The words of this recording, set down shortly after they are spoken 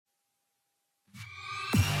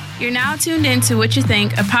You're now tuned into What You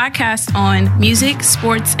Think, a podcast on music,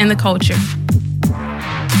 sports, and the culture.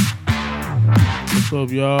 What's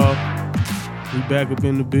up, y'all? We back up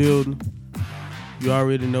in the building. You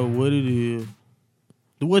already know what it is.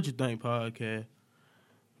 The What You Think podcast.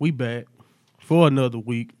 We back for another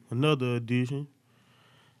week, another edition.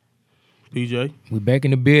 PJ. We back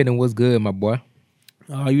in the building. What's good, my boy?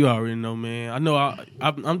 Oh, you already know, man. I know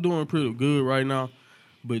I'm doing pretty good right now,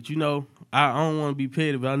 but you know, I don't want to be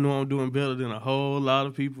petty, but I know I'm doing better than a whole lot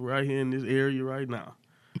of people right here in this area right now.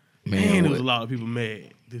 Man, there was a lot of people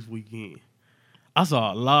mad this weekend. I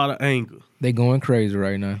saw a lot of anger. They going crazy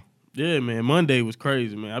right now. Yeah, man. Monday was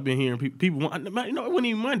crazy, man. I've been hearing people you know, it wasn't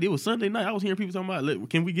even Monday. It was Sunday night. I was hearing people talking about,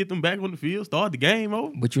 can we get them back on the field, start the game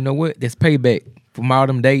over? But you know what? That's payback from all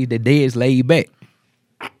them days that Dez laid back.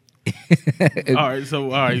 All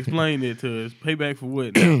right, explain it to us. Payback for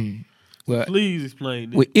what now? Well, please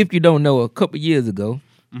explain it. Well, if you don't know, a couple years ago,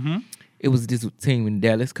 Mm-hmm. it was this team in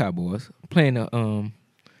Dallas Cowboys playing a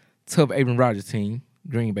tough Aaron Rodgers team,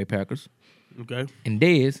 Green Bay Packers. Okay. And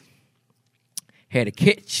Dez had a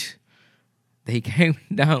catch that he came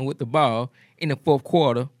down with the ball in the fourth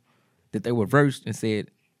quarter that they reversed and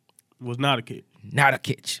said, Was not a catch. not a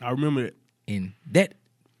catch. I remember that. And that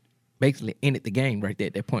basically ended the game right there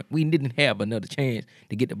at that point. We didn't have another chance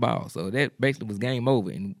to get the ball. So that basically was game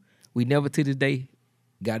over. And we never to this day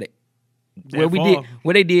got it.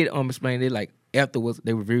 What they did explain it, like afterwards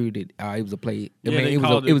they reviewed it. It was a play.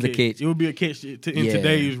 It was a catch. It would be a catch in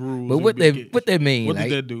today's rules. But what that mean? What like,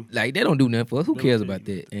 does that do? Like, they don't do nothing for us. Who cares about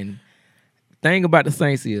that? And thing about the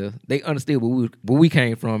Saints is they understood where we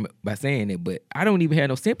came from by saying it, but I don't even have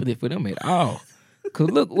no sympathy for them at all. Cause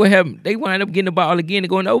look what happened. They wind up getting the ball again and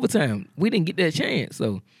going to overtime. We didn't get that chance.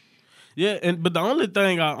 So yeah, but the only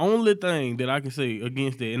thing that I can say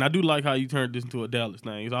against that, and I do like how you turned this into a Dallas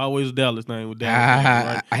thing. It's always a Dallas thing with Dallas.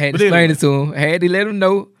 Right? I had to explain it to him. I had to let him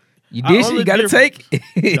know. You did shit, you got to take it.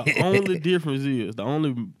 The only difference is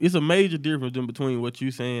it's a major difference in between what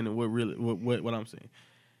you're saying and what I'm saying.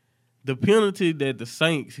 The penalty that the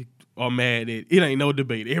Saints are mad at, it ain't no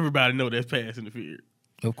debate. Everybody know that's pass interference.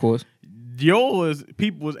 Of course. Yours,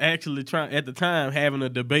 people was actually trying at the time having a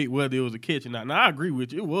debate whether it was a catch or not. Now I agree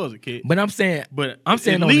with you, it was a catch. But I'm saying on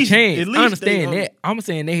at the least, chance. I understand that. I'm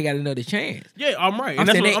saying they got another chance. Yeah, I'm right. And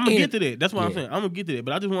I'm gonna get to that. That's what I'm saying. I'm gonna get to that.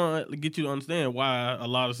 But I just want to get you to understand why a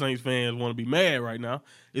lot of Saints fans want to be mad right now.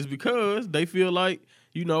 It's because they feel like,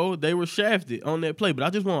 you know, they were shafted on that play. But I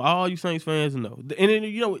just want all you Saints fans to know. And then,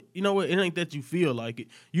 you know what? It ain't that you feel like it.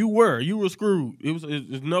 You were screwed.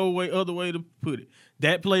 There's no other way to put it.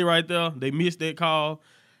 That play right there, they missed that call.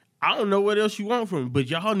 I don't know what else you want from it, but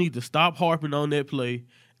y'all need to stop harping on that play,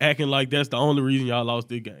 acting like that's the only reason y'all lost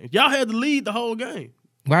this game. Y'all had to lead the whole game.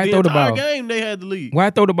 Why throw the ball? The entire game they had to lead. Why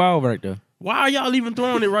throw the ball right there? Why are y'all even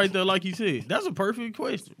throwing it right there like you said? That's a perfect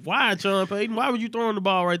question. Why, Sean Payton? Why were you throwing the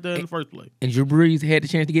ball right there in the first place? And Drew Brees had the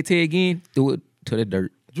chance to get to it again, threw it to the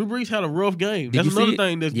dirt. Drew Brees had a rough game. That's another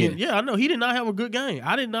thing that's getting. Yeah, I know. He did not have a good game.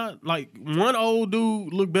 I did not like one old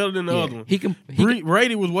dude looked better than the other one.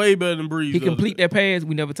 Brady was way better than Brees. He complete that pass.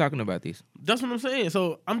 We never talking about this. That's what I'm saying.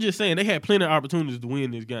 So I'm just saying they had plenty of opportunities to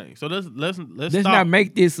win this game. So let's stop. Not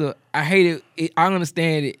make this a. I hate it. I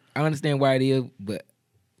understand it. I understand why it is, but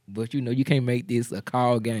you know you can't make this a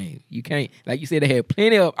call game. You can't, like you said, they had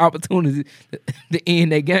plenty of opportunities to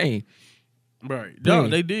end that game. Right. No,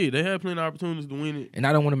 they did. They had plenty of opportunities to win it. And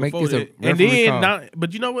I don't want to make this a referee call.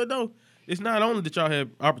 But you know what, though? It's not only that y'all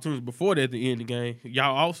had opportunities before that to end the game.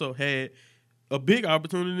 Y'all also had a big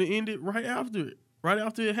opportunity to end it right after it. Right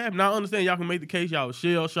after it happened. Now, I understand y'all can make the case y'all was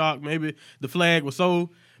shell-shocked. Maybe the flag was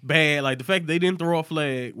so bad. Like, the fact that they didn't throw a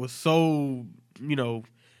flag was so, you know,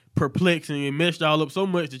 perplexing and messed y'all up so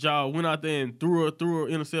much that y'all went out there and threw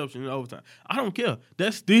an interception in overtime. I don't care.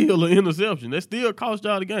 That's still an interception. That still cost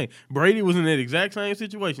y'all the game. Brady was in that exact same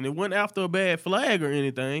situation. It wasn't after a bad flag or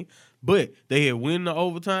anything, but they had win the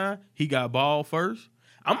overtime. He got ball first.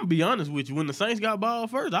 I'm going to be honest with you. When the Saints got ball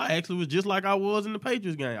first, I actually was just like I was in the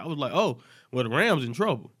Patriots game. I was like, oh, well, the Rams in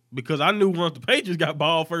trouble. Because I knew once the Patriots got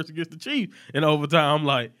ball first against the Chiefs in overtime, I'm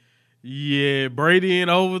like, yeah, Brady in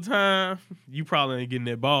overtime, you probably ain't getting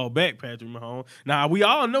that ball back, Patrick Mahomes. Now, we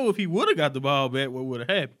all know if he would have got the ball back, what would have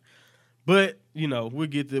happened. But, you know, we'll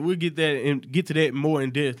get to that more in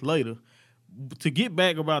depth later. to get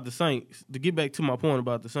back about the Saints, to get back to my point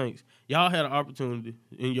about the Saints, y'all had an opportunity,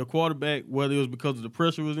 and your quarterback, whether it was because of the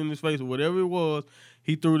pressure was in his face or whatever it was,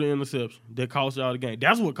 he threw the interception that cost y'all the game.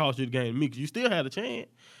 That's what cost you the game to me, because you still had a chance.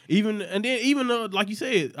 Even like you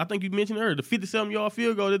said, I think you mentioned earlier, the 57-yard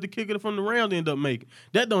field goal that the kicker from the Rams ended up making,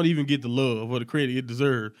 that don't even get the love or the credit it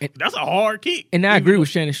deserves. That's a hard kick. And I agree with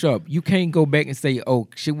Shannon Sharpe. You can't go back and say, oh,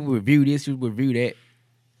 should we review this, should we review that?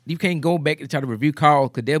 You can't go back and try to review calls,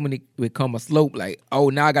 because then when it become a slope, like, oh,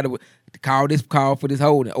 now I got to call this call for this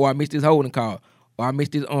holding, or I missed this holding call, or I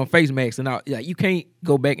missed this on face mask, and all. Like, you can't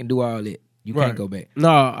go back and do all that. You can't go back. No,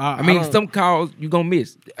 I mean, some calls you gonna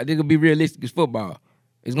miss. I think it'll be realistic. It's football.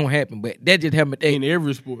 It's gonna happen, but that just happened in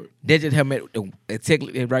every sport. That just happened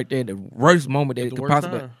technically right there, the worst moment that it could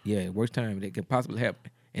possibly, worst time that could possibly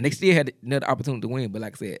happen. And they still had another opportunity to win. But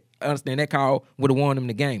like I said, I understand that call would have won them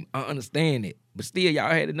the game. I understand it, but still, y'all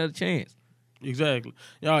had another chance. Exactly.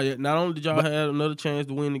 Y'all, not only did y'all have another chance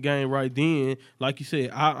to win the game right then, like you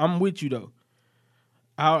said, I'm with you though.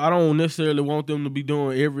 I don't necessarily want them to be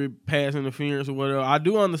doing every pass interference or whatever. I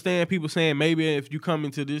do understand people saying maybe if you come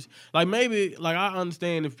into this, I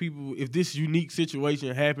understand if this unique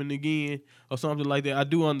situation happened again or something like that. I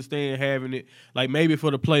do understand having it, like maybe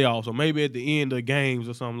for the playoffs or maybe at the end of games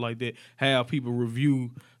or something like that, have people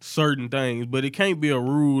review certain things. But it can't be a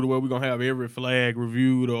rule where we're going to have every flag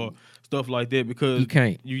reviewed or stuff like that, because you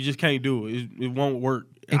can't. You just can't do it. It won't work.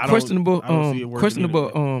 And questionable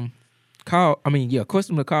questionable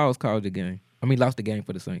calls called the game. I mean, lost the game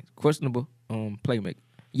for the Saints. Questionable playmaker.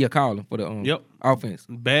 Yeah, calling for the offense.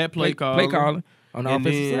 Bad play calling. Play calling on the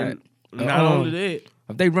offensive side. Not only that,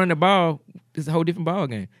 if they run the ball, it's a whole different ball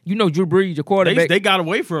game. You know, Drew Brees, your quarterback. They got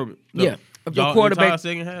away from it. Yeah, if your quarterback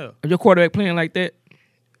second half. If your quarterback playing like that,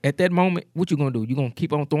 at that moment, what you gonna do? You gonna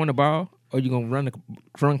keep on throwing the ball, or you gonna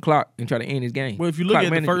run clock and try to end this game? Well, if you look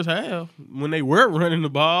at the first half, when they were running the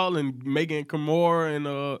ball and making Kamara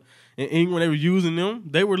and Ingram, when they were using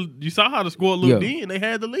them, you saw how the score looked in. They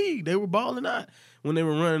had the lead. They were balling out. When they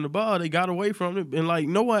were running the ball, they got away from it. And like, you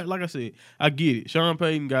know what? Like I said, I get it. Sean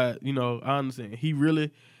Payton got, I understand. He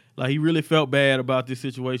really felt bad about this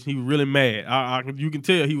situation. He was really mad. You can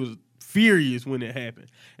tell he was furious when it happened.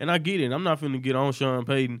 And I get it. I'm not finna get on Sean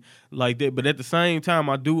Payton like that. But at the same time,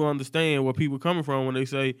 I do understand where people coming from when they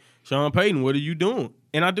say, Sean Payton, what are you doing?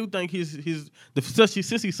 And I do think since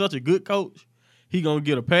he's such a good coach, he gonna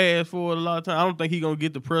get a pass for it a lot of times. I don't think he gonna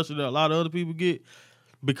get the pressure that a lot of other people get,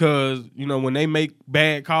 because when they make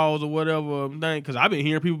bad calls or whatever, because I've been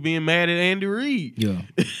hearing people being mad at Andy Reid. Yeah,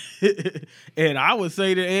 and I would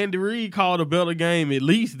say that Andy Reid called a better game at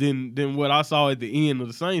least than what I saw at the end of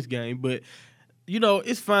the Saints game. But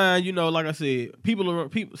it's fine. Like I said, people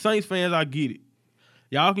Saints fans, I get it.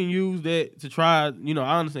 Y'all can use that to try.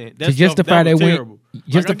 I understand. To justify that win,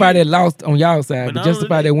 justify that loss on y'all side, but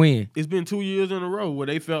justify that win. It's been 2 years in a row where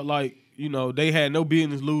they felt like they had no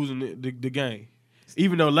business losing the game,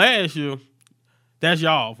 even though last year that's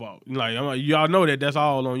y'all fault. Like y'all know that's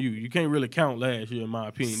all on you. You can't really count last year, in my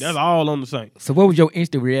opinion. That's all on the Saints. So what was your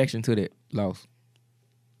instant reaction to that loss?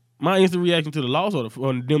 My instant reaction to the loss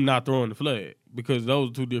or them not throwing the flag, because those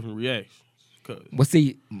are two different reactions. Well,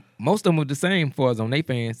 see, most of them were the same for us on they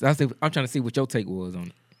fans. I'm trying to see what your take was on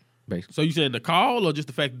it, basically. So you said the call or just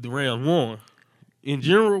the fact that the Rams won? In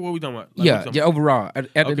general, what we talking about? Overall.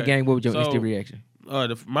 After the game, what was your instant reaction?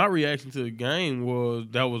 My reaction to the game was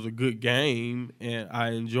that was a good game, and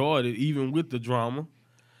I enjoyed it even with the drama.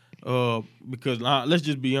 Because let's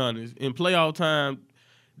just be honest, in playoff time,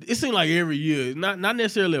 it seems like every year, not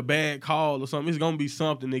necessarily a bad call or something, it's going to be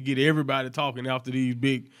something that get everybody talking after these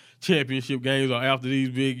big championship games or after these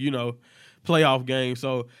big, playoff games.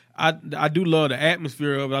 So I do love the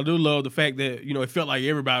atmosphere of it. I do love the fact that, it felt like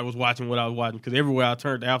everybody was watching what I was watching, because everywhere I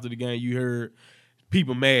turned after the game, you heard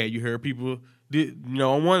people mad. You heard people,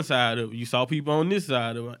 on one side of it. You saw people on this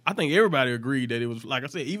side of it. I think everybody agreed that it was, like I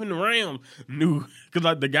said, even the Rams knew,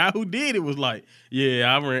 because the guy who did it was like,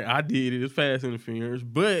 yeah, I did it. It's pass interference.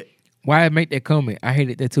 But why make that comment? I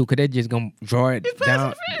hated that too, because they're just going to draw it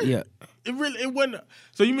down. Yeah. It wasn't.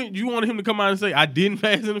 So you wanted him to come out and say I didn't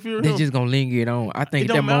pass interference? They're just gonna linger it on. I think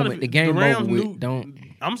at that moment the game over with.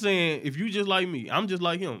 I'm saying if you just like me, I'm just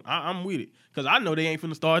like him. I'm with it, because I know they ain't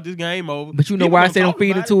finna start this game over. But you know why I say don't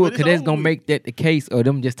feed into it? Because that's gonna make that the case, or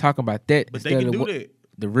them just talking about that. But they can do that.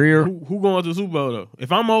 The real who going to the Super Bowl though?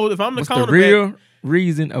 If I'm the cornerback, the real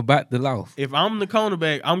reason about the loss? If I'm the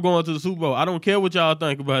cornerback, I'm going to the Super Bowl. I don't care what y'all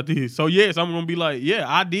think about this. So yes, I'm gonna be like, yeah,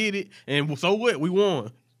 I did it, and so what? We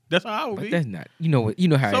won. That's how I would But be. that's not. You know what? You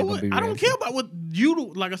know how So it's what? gonna be. I don't realistic. care about what you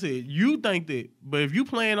do. Like I said, you think that. But if you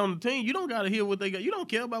playing on the team, you don't gotta hear what they got. You don't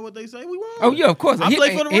care about what they say. We won. Oh yeah, of course. I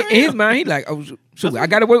play for the in Rams. his mind, he like, oh shoot, I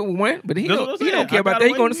got to work with one, but he That's don't, what I'm he don't saying. care I about gotta that.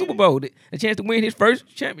 He wait going to a Super minute. Bowl, a chance to win his first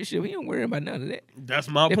championship. He don't worry about none of that. That's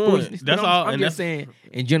my That point. foolishness. That's But all. I'm And just that's saying,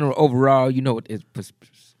 in general, overall, you know what his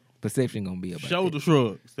perception gonna be about. shoulder that.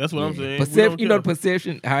 shrugs. That's what I'm Yeah. saying. We Perception, don't you know, the care.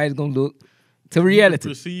 perception, how it's gonna look to You can reality.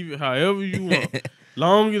 perceive it however you want.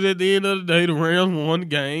 Long as at the end of the day the Rams won the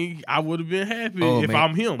game, I would have been happy if man.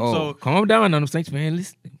 I'm him. Oh, So calm down on them Saints fan.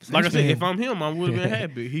 Listen, like I Saints said, fan. if I'm him, I would have been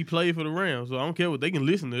happy. He played for the Rams, so I don't care what they can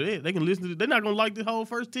listen to that. They can listen to. They're not gonna like the whole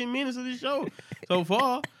first 10 minutes of this show so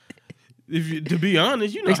far. To be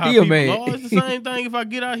honest, you know They how still people mad. are. It's the same thing. If I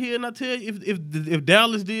get out here and I tell you, if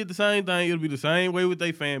Dallas did the same thing, it'll be the same way with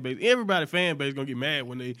their fan base. Everybody fan base gonna get mad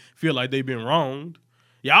when they feel like they've been wronged.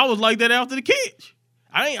 Y'all was like that after the catch.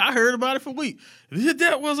 I heard about it for weeks.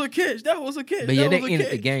 That was a catch. That was a catch. But yeah, that they was a ended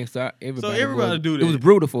catch. the game, so everybody everybody do that. It was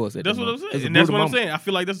brutal for us. That's what I'm saying. It was a And that's brutal what I'm moment. saying. I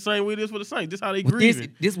feel like that's the same way it is for the Saints. This how they But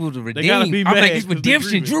grieve. this was a They gotta redeem. be I'm mad like, it's 'cause they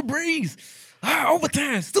redemption. Drew grieving. Brees,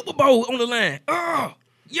 overtime, Super Bowl on the line. Oh,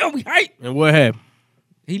 yo, we hype. And what happened?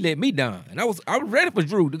 He let me down, and I was ready for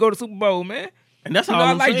Drew to go to Super Bowl, man. And that's You how know,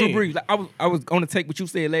 I I'm like saying. Drew Brees. Like, I was gonna take what you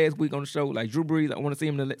said last week on the show. Like Drew Brees, I want to see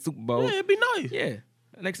him in the Super Bowl. Yeah, it'd be nice. Yeah.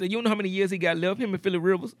 Like I said, you don't know how many years he got left. Him and Phillip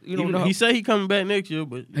Rivers. You don't know. He said he coming back next year,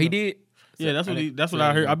 but He did. Yeah, that's what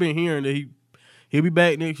I heard. I've been hearing that he'll be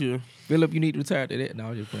back next year. Phillip, you need to retire to that. No,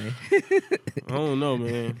 I'm just playing. I don't know,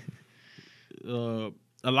 man.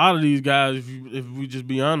 A lot of these guys, if we just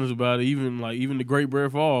be honest about it, even the great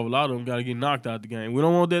Brett Favre, a lot of them got to get knocked out the game. We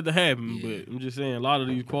don't want that to happen, Yeah. but I'm just saying, a lot of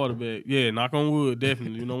these quarterbacks, knock on wood,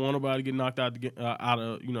 definitely. You don't want nobody to get knocked out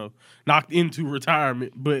knocked into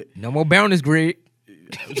retirement. But No more bounties, Greg.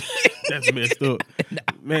 that's messed up,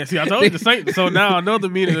 man. See, I told you the Saints. So now another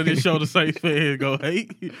minute of this show, the Saints fans go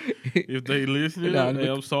hate if they listening. Nah, Hey,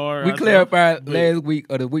 I'm sorry. We I clarified but- last week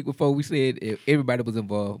or the week before. We said if everybody was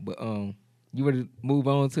involved, but you ready to move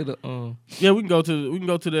on to the Yeah, we can go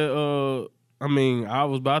to that. I mean, I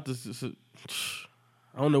was about to.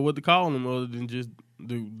 I don't know what to call him other than just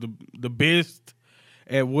the best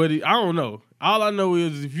at what he. I don't know. All I know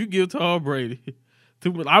is if you give Tom Brady.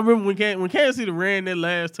 I remember when Kansas City ran that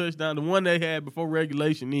last touchdown, the one they had before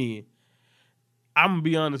regulation in. I'm gonna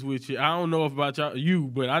be honest with you. I don't know about you,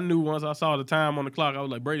 but I knew once I saw the time on the clock, I was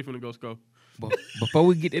like, Brady finna go score. But before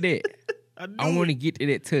we get to that, I want to get to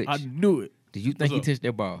that touch. I knew it. Did you think What's he up? touched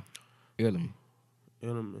that ball?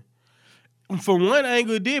 Ehrlichman. From one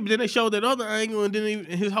angle it did, but then they showed that other angle, and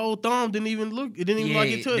his whole thumb didn't even look. It didn't even like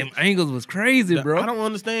it touched. them angles was crazy, bro. I don't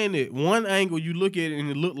understand it. One angle you look at it and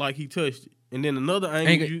it looked like he touched it, and then another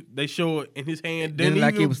angle they show it and his hand didn't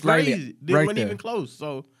like even it was slightly graze it. right Wasn't even there. close.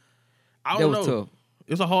 So I That don't was know. tough.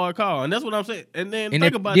 It's a hard call, and that's what I'm saying. And then And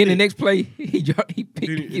think then, about then that. the next play, he picked.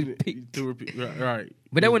 Then He it- picked. to repeat, right.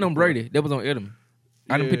 But that wasn't on Brady. That was on Edelman.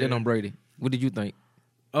 I didn't put that Yeah. on Brady. What did you think?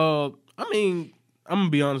 I mean, I'm gonna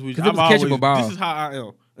be honest with you. 'Cause it was catchable ball. This is how I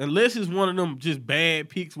am. Unless it's one of them just bad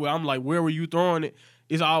picks where I'm like, where were you throwing it?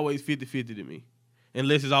 It's always 50-50 to me.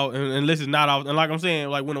 Unless it's not off. And like I'm saying,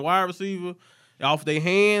 like when a wide receiver off their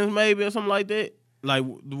hands maybe or something like that. Like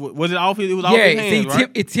was it off? It was off his hands, right?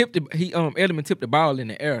 It tipped. Edelman tipped the ball in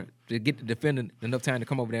the air to get the defender enough time to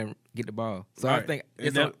come over there and get the ball. So I Right. think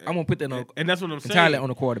And I'm gonna put that on and that's what I'm saying. entirely on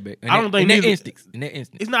the quarterback. I don't think in that neither- instance.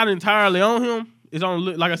 It's not entirely on him. It's on,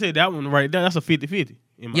 like I said, that one right there. That's a 50-50.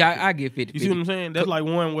 Yeah, I get 50. You see what I'm saying? That's like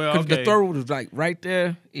one where Because okay, the throw was like right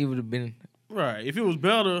there, it would have been. right. If it was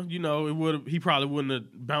better, it would. He probably wouldn't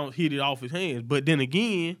have hit it off his hands. But then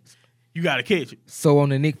again, you got to catch it. So on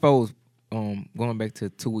the Nick Foles, going back to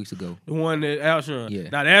 2 weeks ago, The one that Alshon. Yeah.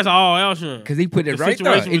 Now that's all Alshon. because he put it The right there.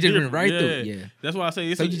 situation It was just went different. right through. Yeah. That's why I say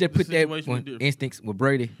it's So you just put that situation was one different. instincts with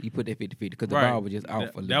Brady. You put that 50-50 because the ball was just off a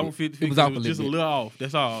little That bit. one 50-50. It was off a just little a bit. little off.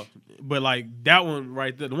 That's all. But like that one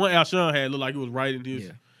right there, the one Alshon had looked like it was right in his.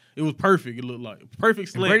 Yeah. It was perfect. It looked like perfect And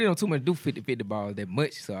slant. Brady don't too much do 50-50 balls that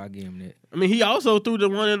much, so I give him that. I mean, he also threw the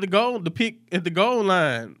one in the pick at the goal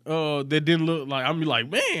line. That didn't look like. I'm like,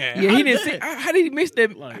 man. Yeah, how he did didn't see. that- How did he miss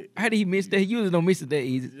that? Like- How did he miss that? He usually don't miss it that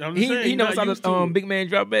easy. I'm just saying, He he never not saw used to the it. big man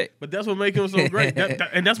drop back. But that's what makes him so great.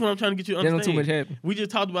 And that's what I'm trying to get you to That don't understand. too much happen. We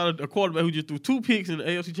just talked about a quarterback who just threw 2 picks in the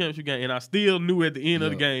AFC Championship game, and I still knew at the end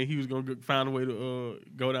of the Yeah. game he was going to find a way to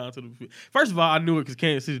go down to the field. First of all, I knew it because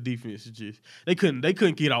Kansas City defense is just they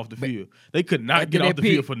couldn't get off the field. They could not get off the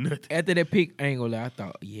field for nothing. After that pick angle, I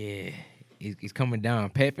thought, yeah, it's coming down.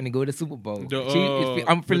 Pat finna go to the Super Bowl. The,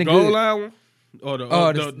 I'm feeling the goal good. line one? Or the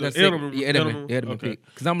The Edelman? Edelman Okay. pick.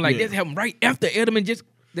 Because I'm like, Yeah. that's happened right after Edelman just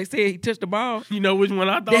they said he touched the ball. You know which one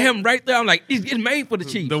I thought? They had him right there. I'm like, it's made for the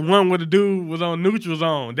Chiefs. The one where the dude was on neutral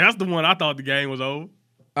zone. That's the one I thought the game was over.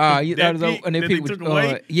 You thought it was over, and they picked took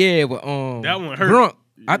away? yeah, but that one hurt. Grunk.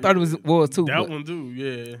 I thought it was too. That one too,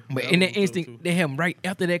 yeah. But in that instinct, they had him right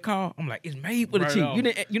after that call. I'm like, it's made for the Right Chiefs. off.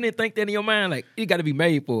 You didn't think that in your mind, like it got to be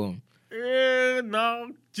made for him. Yeah,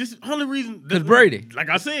 no. Just only reason Because Brady. Like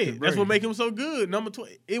I said, that's what make him so good. Number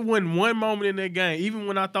 20. It wasn't one moment in that game. Even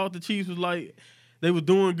when I thought the Chiefs was like they was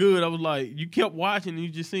doing good, I was like, you kept watching and you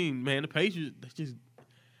just seen, man, the Patriots,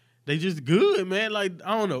 they just good, man. Like,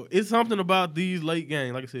 I don't know. It's something about these late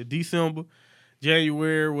games. Like I said, December,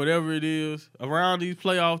 January, whatever it is, around these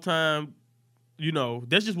playoff time, you know,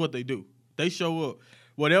 that's just what they do. They show up.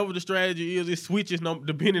 Whatever the strategy is, it switches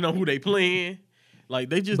depending on who they playing. Like,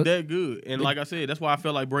 they just that good. And like I said, that's why I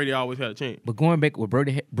felt like Brady always had a chance. But going back with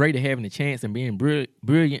Brady having a chance and being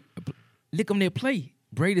brilliant, look on that play.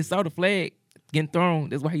 Brady saw the flag getting thrown.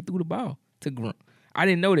 That's why he threw the ball to Grunt. I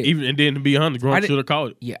didn't know that. And then to be honest, Gronk should have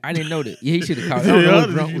caught it. Yeah, I didn't know that. Yeah, he should have caught it. I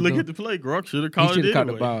don't know if you look at the play, Gronk should have caught it. He should have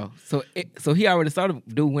anyway. caught the ball. So he already saw the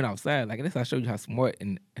dude went outside. Like, that's how I showed you how smart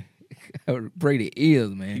and how Brady is,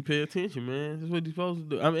 man. He pay attention, man. That's what he's supposed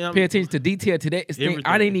to do. Pay attention to detail to that extent.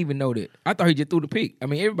 I didn't even know that. I thought he just threw the pick. I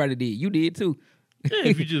mean, everybody did. You did too. Yeah,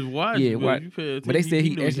 if you just watch it, you pay attention. But they said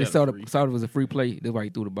he actually saw it was a free play. That's why he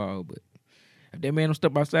threw the ball. But if that man don't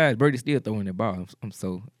step outside, Brady's still throwing that ball. It's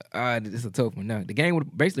a tough one now. The game would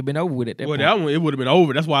have basically been over with at that point. That one, it would have been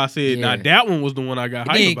over. That's why I said, now that one was the one I got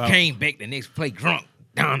hyped about. Then came back the next play, drunk,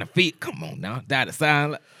 down the field. Come on now. Down the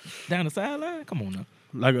sideline. Come on now.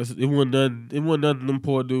 Like I said, it wasn't nothing them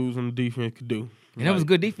poor dudes on the defense could do. And that was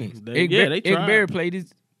good defense. They tried. Eric Berry played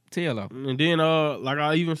his tail off. And then, like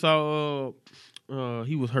I even saw,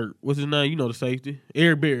 he was hurt. What's his name? You know the safety,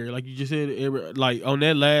 Eric Berry. Like you just said, like on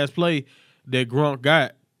that last play that Gronk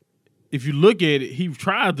got. If you look at it, he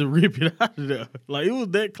tried to rip it out of there. Like it was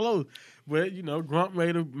that close, but you know Gronk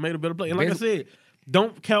made a better play. And like I said,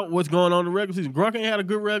 don't count what's going on in the regular season. Gronk ain't had a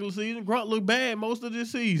good regular season. Gronk looked bad most of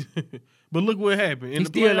this season. But look what happened. In the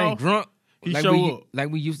still playoffs, ain't Gronk. He showed up. Like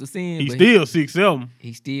we used to see him. He's still 6'7".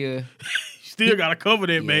 He still got to cover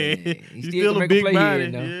that man. He's still a big body.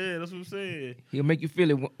 Yeah, that's what I'm saying. He'll make you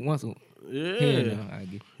feel it once. Yeah,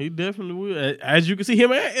 he definitely will. As you can see,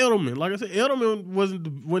 him and Edelman. Like I said, Edelman wasn't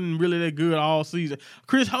really that good all season.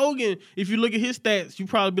 Chris Hogan, if you look at his stats, you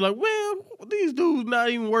probably be like, well, these dudes not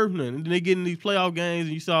even worth nothing. And then they get in these playoff games,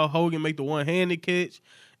 and you saw Hogan make the one-handed catch.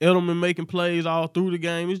 Edelman making plays all through the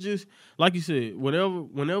game. It's just like you said.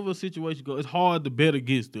 Whenever a situation goes, it's hard to bet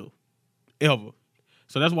against them, ever.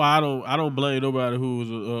 So that's why I don't blame nobody who was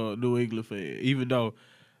a New England fan, even though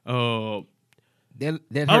that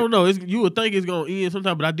I don't know. You would think it's gonna end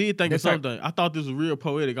sometime, but I did think of something. I thought this was real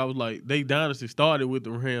poetic. I was like, they dynasty started with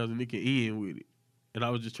the Rams and it can end with it, and I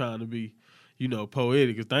was just trying to be,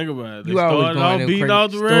 poetic. Cause think about it. They started off beating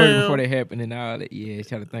out the Rams before they happened and all that. Yeah,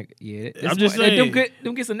 try to think. Yeah, I'm just saying.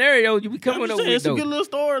 Them good scenarios you be coming up with. It's a good little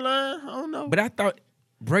storyline. I don't know. But I thought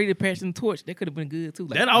Brady passing the torch, that could have been good too.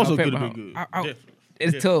 Like, that also could have been good.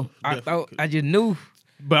 It's tough. I just knew.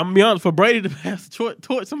 But I'm gonna be honest, for Brady to pass the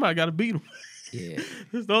torch, somebody got to beat him. Yeah,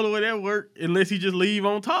 that's the only way that work. Unless he just leave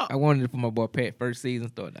on top. I wanted it for my boy Pat first season.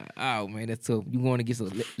 Thought, oh man, that's tough. You want to get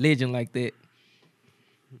a legend like that.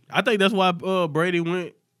 I think that's why Brady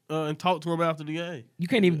went and talked to him after the game. You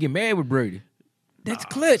can't even get mad with Brady. That's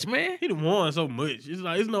clutch, man. He done won so much. It's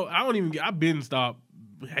like I've been stopped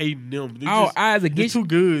hating them. Eyes against too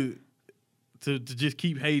good to just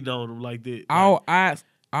keep hating on them like that. All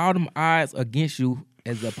them eyes against you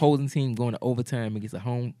as the opposing team going to overtime against a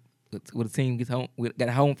home. With a team got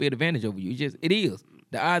a home field advantage over you. It is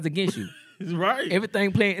the odds against you. It's right.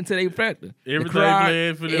 Everything playing into their factor. Everything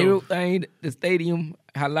playing for them. Everything, the stadium,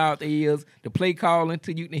 how loud they is, the play calling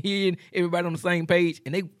to you can hear everybody on the same page,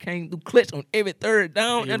 and they came through clutch on every third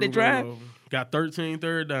down and they drive. Got 13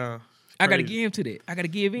 third down. I gotta give him to that. I gotta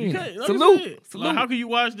give in. Salute. Like, how can you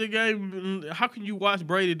watch the game? How can you watch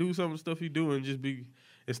Brady do some of the stuff he do and just be?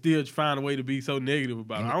 And still find a way to be so negative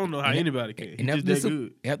about it. I don't know how anybody can. He's just that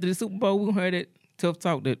good. After the Super Bowl, we heard that tough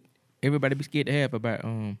talk that everybody be scared to have about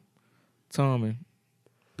Tom and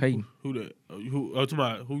Peyton. Who that?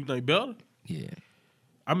 Who you think better? Yeah.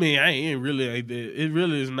 I mean, it really ain't that. It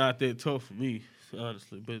really is not that tough for me,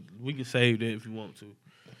 honestly. But we can save that if you want to.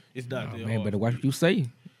 It's not that man, hard. better watch what you say.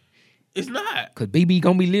 It's not. Cause BB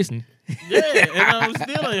gonna be listening. Yeah, and it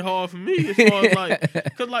still ain't hard for me as far as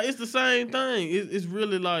cause it's the same thing. It's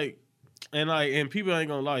really like, and people ain't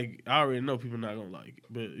gonna like it. I already know people not gonna like it,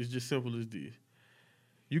 but it's just simple as this.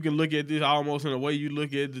 You can look at this almost in a way you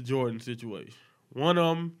look at the Jordan situation. One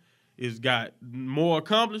of them is got more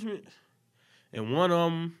accomplishments, and one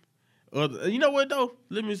of them. You know what though?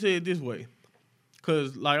 Let me say it this way,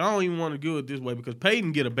 because like I don't even want to do it this way because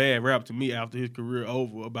Peyton get a bad rap to me after his career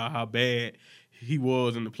over about how bad he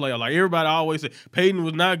was in the playoffs. Like everybody always say, Peyton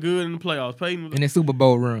was not good in the playoffs. Peyton was in the Super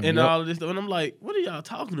Bowl run and all of this stuff. And I'm like, what are y'all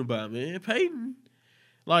talking about, man? Peyton,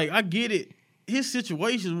 like I get it. His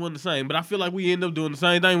situation wasn't the same, but I feel like we end up doing the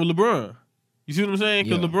same thing with LeBron. You see what I'm saying?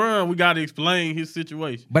 Because LeBron, we got to explain his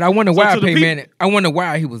situation. But I wonder why Peyton Manning. I wonder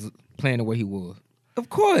why he was playing the way he was. Of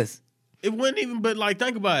course, it wasn't even. But like,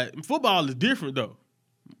 think about it. Football is different though.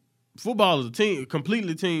 Football is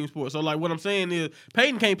completely team sport. So like, what I'm saying is,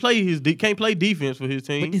 Peyton can't play defense for his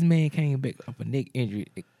team. But this man came back off a neck injury,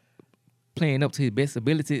 playing up to his best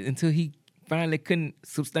ability until he finally couldn't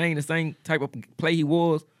sustain the same type of play he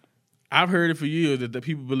was. I've heard it for years that the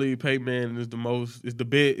people believe Peyton Manning is one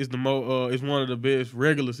of the best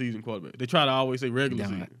regular season quarterbacks. They try to always say regular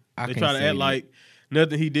season. They try to act like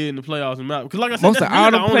nothing he did in the playoffs and not because like I said, that's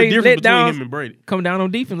really the only difference between him and Brady. Come down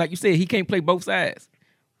on defense, like you said, he can't play both sides.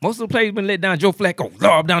 Most of the plays been let down. Joe Flacco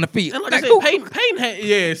lob down the field. And like I said, Peyton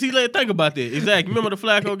had see, think about that. Exactly. Remember the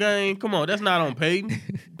Flacco game? Come on, that's not on Peyton.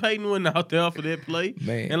 Peyton wasn't out there for that play.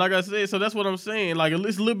 Man. And like I said, so that's what I'm saying. Like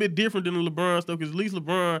it's a little bit different than the LeBron stuff because at least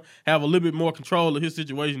LeBron have a little bit more control of his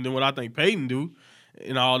situation than what I think Peyton do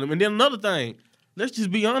and all them. And then another thing, let's just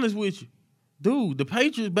be honest with you. Dude, the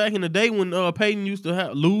Patriots back in the day when Peyton used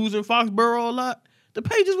to lose in Foxborough a lot, the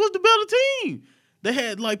Patriots was the better team. They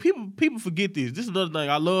had, like, people forget this. This is another thing.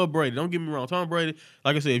 I love Brady. Don't get me wrong. Tom Brady,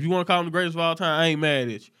 like I said, if you want to call him the greatest of all time, I ain't mad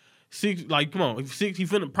at you. Come on. He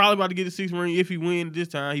probably about to get his 6th ring if he wins this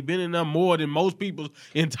time. He been in there more than most people's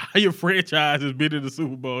entire franchise has been in the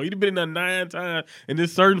Super Bowl. He's been in there 9 times, and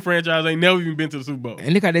this certain franchise ain't never even been to the Super Bowl.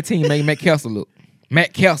 And look how that team made Matt Kessler look.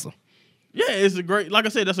 Matt Kessler. Yeah, it's a great, like I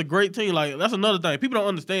said, that's a great team. Like, that's another thing. People don't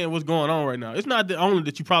understand what's going on right now. It's not only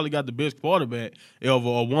that you probably got the best quarterback ever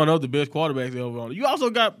or one of the best quarterbacks ever on it. You also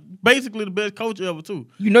got basically the best coach ever, too.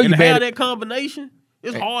 You know you have that combination,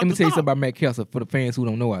 it's hard to Let me tell you something about Matt Kessler for the fans who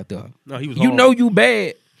don't know out there. No, he was You know you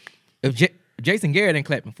bad if Jason Garrett ain't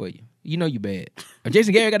clapping for you. You know you bad. If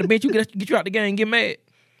Jason Garrett got to bench you, get you out the game and get mad.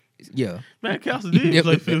 Yeah. Matt Kessler did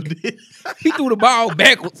play 50. He threw the ball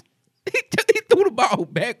backwards. He threw the ball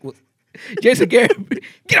backwards. Jason Garrett,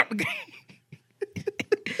 get out the game.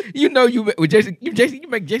 You know you with Jason. You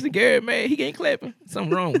make Jason Garrett mad. He ain't clapping.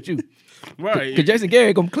 Something wrong with you, right? Because Jason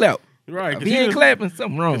Garrett gonna clap. Right? If he ain't clapping,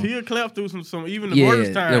 something wrong. He'll clap through some even the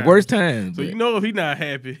worst times. The worst times. So you know if he not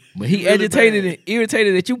happy. But he really agitated and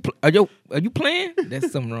irritated that you are you playing?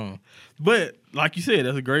 That's something wrong. But like you said,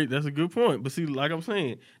 that's a good point. But see, like I'm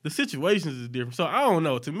saying, the situations is different. So I don't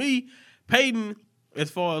know. To me, Peyton. As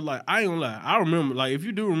far as like, I ain't gonna lie, I remember like if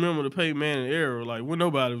you do remember the Peyton Manning era, like when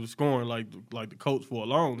nobody was scoring like the Colts for a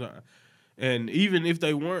long time, and even if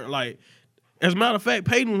they weren't like, as a matter of fact,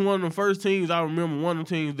 Peyton was one of the first teams I remember. One of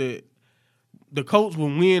the teams that the Colts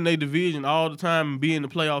would win their division all the time and be in the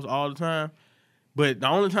playoffs all the time. But the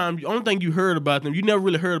only thing you heard about them, you never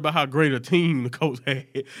really heard about how great a team the Colts had.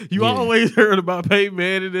 You always heard about Peyton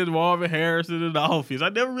Manning and Marvin Harrison in the offense. I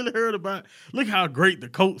never really heard about, look how great the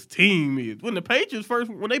Colts team is. When the Patriots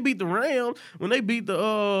when they beat the Rams, when they beat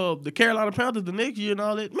the Carolina Panthers the next year and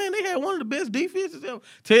all that, man, they had one of the best defenses ever.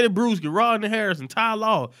 Teddy Bruschi, Rodney Harrison, Ty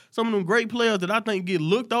Law, some of them great players that I think get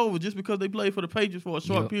looked over just because they played for the Patriots for a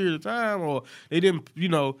short period of time or they didn't,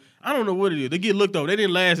 I don't know what it is. They get looked over. They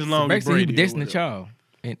didn't last as long as Brady. He was destined to child.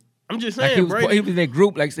 And I'm just saying, like he was in that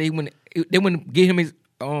group. Like say, they wouldn't give him his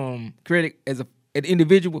credit as an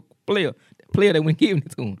individual player. They wouldn't give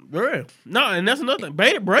it to him. Yeah. No, and that's another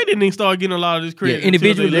thing. Brady didn't start getting a lot of this credit. Yeah,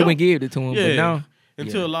 individually they wouldn't give it to him. Yeah. But now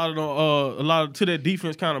until a lot of that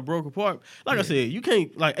defense kind of broke apart. Like I said, you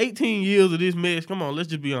can't 18 years of this mess. Come on, let's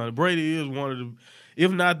just be honest. Brady is one of the,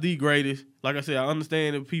 if not the greatest. Like I said, I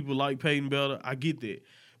understand that people like Peyton better. I get that.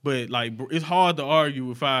 But, it's hard to argue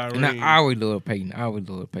with 5 rings. And I always love Peyton.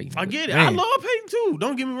 I get it. Man. I love Peyton, too.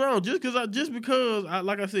 Don't get me wrong. Just because,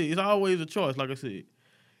 like I said, it's always a choice. Like I said,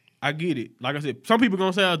 I get it. Like I said, some people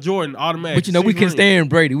going to say Jordan automatic. But, we can stand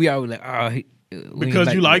Brady. We always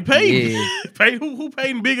because you like Peyton. Yeah. Peyton, who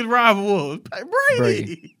Peyton's biggest rival was?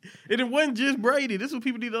 Brady. And it wasn't just Brady. This is what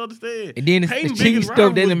people need to understand. And then the cheating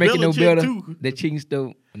stuff doesn't make it no better. The cheating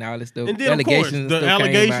stuff and all this stuff. And then, allegations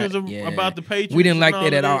about the Patriots. We didn't like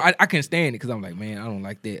that at all. I couldn't stand it because I'm like, man, I don't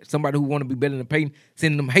like that. Somebody who want to be better than Peyton,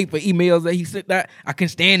 sending them hateful emails that he sent out. I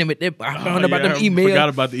couldn't stand him at that. I found about them emails. Forgot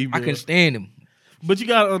about the emails. I couldn't stand him. But you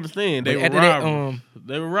got to understand, they were rivals.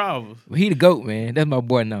 They were rivals. He the GOAT, man. That's my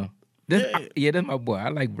boy now. That's my boy. I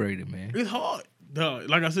like Brady, man. It's hard.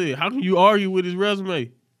 Like I said, how can you argue with his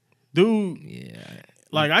resume? Dude,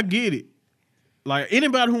 I get it. Like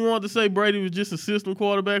anybody who wanted to say Brady was just a system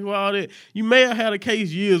quarterback or all that, you may have had a case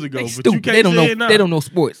years ago, They but stupid. you can't They don't say know. it now. They don't know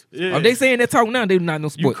sports. Yeah. If they saying that talk now, they do not know You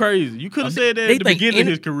sports. crazy. You could have said that they at the think beginning of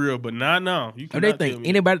his career, but not now. You If they cannot tell think me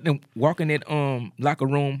anybody that walk in that locker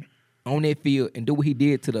room on that field and do what he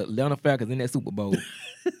did to the Atlanta Falcons in that Super Bowl,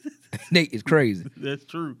 Nate is crazy. that's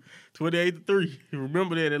true. 28-3.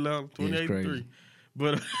 Remember that, Atlanta. Yeah, it's 28-3. crazy.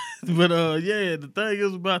 But yeah, the thing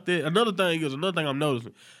is about that. Another thing I'm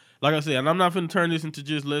noticing. Like I said, and I'm not finna turn this into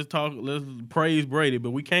just let's praise Brady,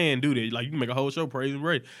 but we can do that. Like you can make a whole show praising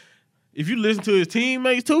Brady. If you listen to his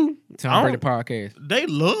teammates too, Tom Brady podcast. they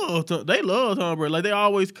love Tom Brady. Like they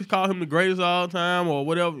always call him the greatest of all time or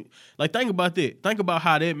whatever. Like think about that. Think about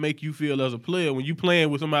how that make you feel as a player when you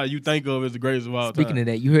playing with somebody you think of as the greatest of all time. Speaking of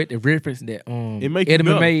that, you heard the reference that make you Edelman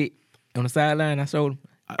better. made on the sideline. I showed him.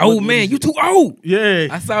 What Oh man, is you it? too old. Yeah,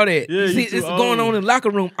 I saw that. Yeah, You see, you too this is going old. on in the locker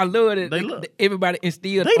room. I love that. They look. Everybody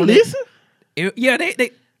instilled. they on listen. That. Yeah,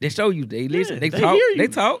 they show you. They listen. Yeah, they they talk. hear you. They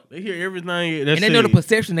talk. They hear everything. And That's they know the said.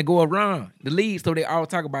 perception that go around the league, so they all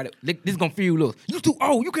talk about it. This is gonna fuel us. You too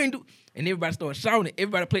old. You can't do. And everybody starts shouting.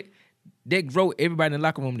 Everybody play. That grow everybody in the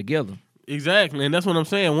locker room together. Exactly, and that's what I'm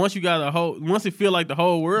saying. Once you got once it feel like the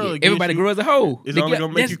whole world, Yeah, against everybody you, grow as a whole. It's only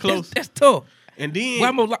gonna make you close. That's tough. And then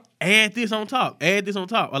Why more add this on top.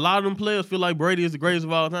 A lot of them players feel like Brady is the greatest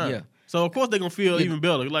of all time. Yeah. So of course they're gonna feel Yeah. even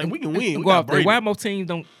better. Like we can win. We Go got out there. Brady. Why more teams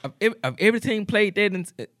don't? Of every team played that,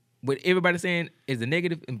 and with everybody saying is a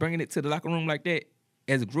negative and bringing it to the locker room like that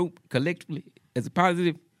as a group collectively as a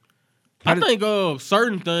positive. I think of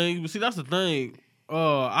certain things, but see that's the thing.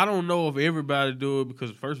 I don't know if everybody do it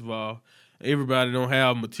because first of all, everybody don't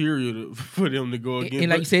have material for them to go against. And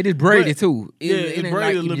like you said, it's Brady but- too. Yeah, It it's ain't Brady like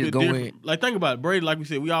a you little just bit go different. in. Like think about it, Brady. Like we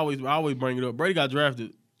said, I always bring it up. Brady got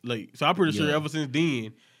drafted late, so I'm pretty sure Yeah. ever since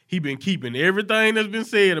then he been keeping everything that's been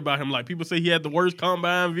said about him. Like people say he had the worst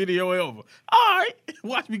combine video ever. All right,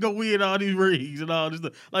 watch me go win all these rings and all this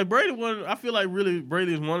stuff. Like Brady, I feel like really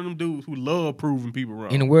Brady is one of them dudes who love proving people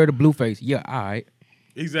wrong. In the word of Blueface, yeah, all right.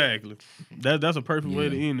 Exactly. That's a perfect way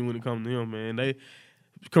to Yeah. end it when it comes to him, man.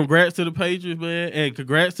 Congrats to the Patriots, man, and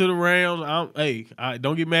congrats to the Rams.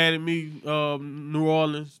 Don't get mad at me, New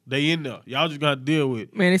Orleans. They in there. Y'all just got to deal with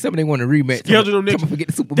it. Man, they something they want to rematch. Schedule them next- Forget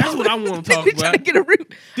the Super Bowl. That's what I wanna talk They trying to about. get a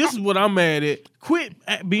rematch. This is what I'm mad at. Quit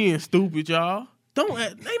being stupid, y'all. Ain't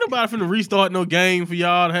nobody finna restart no game for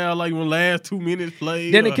y'all to have like one last 2 minutes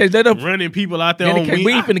played. Then in case they don't- running people out there Then on in case wing.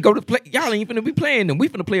 we ain't finna go to play. Y'all ain't finna be playing them. We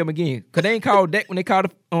finna play them again. Cause they ain't called that when they called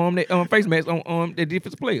the face mask on the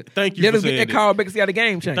defensive player. Thank you Let for us get saying that that. call back and see how the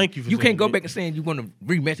game change. Thank you for You saying can't go that. back and saying you want to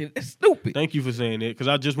rematch it. That's stupid. Thank you for saying that because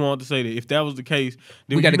I just wanted to say that if that was the case,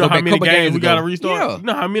 then We gotta you know go how back many couple games games we ago. got to restart. Yeah. You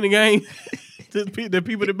know how many games the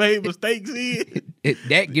people that made mistakes in.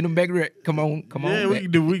 That get them back. Come on. Yeah, back. we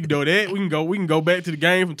can do that. We can go back to the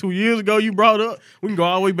game from 2 years ago you brought up. We can go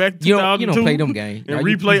all the way back to You 2002. don't play them games. And No,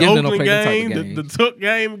 you replay definitely don't Oakland play them type game, of the games. Tuck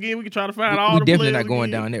game again. We can try to find all We the definitely players not going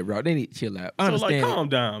again. down that route. They need to chill out. I So like, understand. calm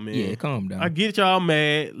down, man. Yeah, calm down. I get y'all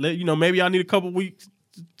mad. Maybe y'all need a couple weeks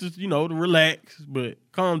to relax, but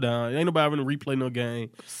calm down. Ain't nobody gonna replay no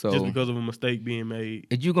game So, just because of a mistake being made.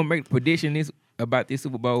 if you gonna make a prediction about this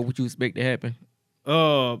Super Bowl, what you expect to happen?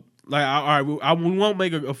 All right, we won't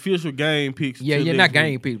make an official game picks. Yeah, till yeah, next not week.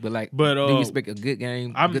 game pick, but But, do you expect a good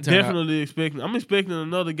game? I'm good turnout? definitely expecting. I'm expecting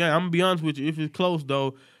another game. I'm gonna be honest with you. If it's close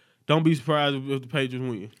though, don't be surprised if the Patriots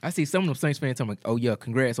win. I see some of them Saints fans talking, "Oh yeah,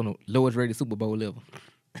 congrats on the lowest rated Super Bowl ever."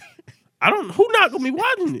 Who not gonna be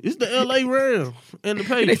watching it? It's the LA Rams and the They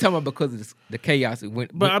Patriots. talking about because of the chaos it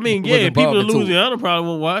went. But I mean, was yeah, involved people in into it. Louisiana probably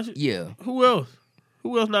won't watch it. Yeah, Who else?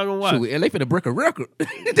 Who else not gonna watch? shoot, LA finna break a record. They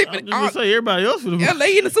I'm finna, just gonna say everybody else for the.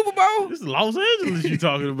 LA in the Super Bowl. This is Los Angeles you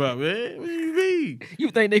talking about, man. What do you mean? You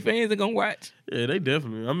think they fans are gonna watch? Yeah, they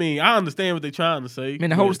definitely. I mean, I understand what they're trying to say.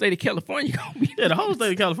 Man, the whole but- state of California gonna be. Yeah, the whole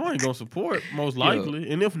state of California gonna support most likely,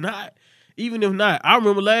 and if not, even if not, I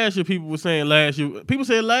remember last year people said last year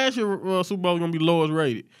Super Bowl was gonna be lowest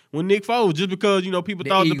rated when Nick Foles, just because people The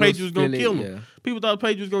thought the Eagles Patriots was gonna feel it, kill him. yeah. People thought the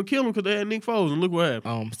Patriots was gonna kill him because they had Nick Foles, and look what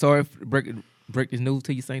happened. Sorry for break this news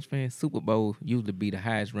to you, Saints fans. Super Bowl usually be the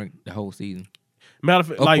highest ranked the whole season Matter of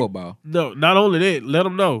fact, of like football. no, not only that, let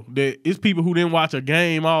them know that it's people who didn't watch a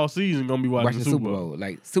game all season gonna be watching the Super Bowl.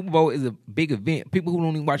 Like Super Bowl is a big event. People who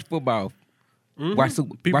don't even watch football Mhm. watch the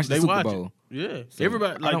they Super watch Bowl. it. Yeah, So,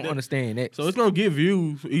 everybody. I Like don't that. understand that. So it's gonna get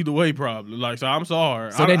views either way, probably. Like, so I'm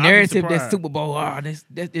sorry. So I'd that be narrative, that surprised. Super Bowl, that's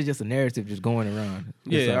just a narrative just going around.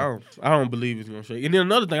 That's Yeah, all. I don't believe it's gonna shake. And then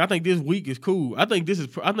another thing, I think this week is cool. I think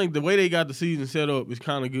the way they got the season set up is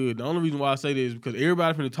kind of good. The only reason why I say that is because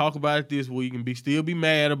everybody's gonna talk about it this week and still be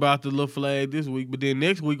mad about the little flag this week. But then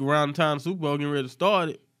next week, around the time the Super Bowl getting ready to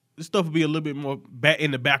start, this stuff will be a little bit more back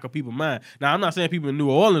in the back of people's mind. Now, I'm not saying people in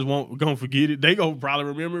New Orleans won't gonna forget it. They gonna probably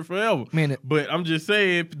remember it forever. Man, but I'm just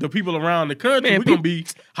saying the people around the country, we're gonna be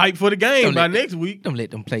hyped for the game by next week. Don't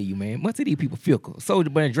let them play you, man. Most of these people fickle.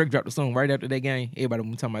 Soulja Boy and Drake dropped the song right after that game. Everybody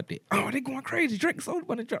was talking about that. Oh, they going crazy. Drake and Soulja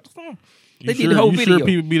Boy dropped the song. They did the whole video. Sure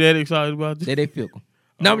people be that excited about this? They fickle.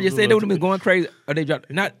 No, I'm just saying they would have been going crazy. Or they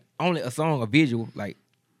dropped not only a song, a visual. Like,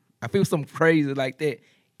 I feel something crazy like that.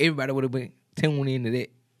 Everybody would have been tuned into that.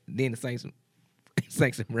 Then the Saints and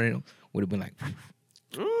Rams would have been like,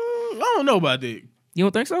 I don't know about that. You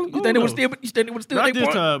don't think so? You think they would have still not this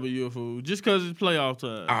time of year, fool. Just because it's playoff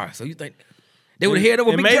time. All right, so you think they would have head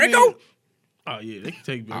over Big Draco? Oh yeah, they can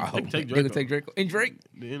take Draco. They can take Draco and Drake.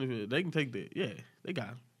 The NFL, they can take that. Yeah, they got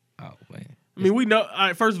him. Oh man. I mean, we know. All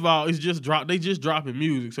right, first of all, it's just They just dropping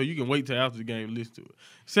music, so you can wait till after the game to listen to it.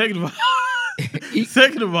 Second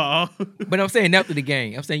of all, but I'm saying after the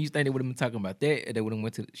game, I'm saying you think they would have been talking about that, or they would have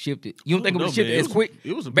went to shifted. You don't think it would have shifted as quick?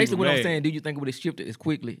 It was basically what I'm saying. Do you think it would have shifted as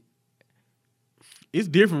quickly? It's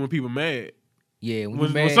different when people mad. Yeah,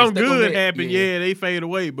 when something good happen, they fade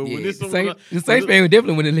away. But when this the Saints fan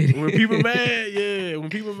definitely wouldn't let it. When people mad, when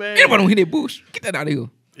people mad, everybody don't hit that bush. Get that out of here.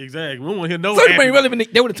 Exactly. We don't want to hear no. Soulja Boy ain't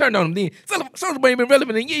relevant. They would have turned on him then. Soulja Boy ain't been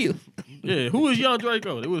relevant in years. Yeah, who is Young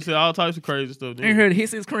Draco? They would have said all types of crazy stuff. I ain't heard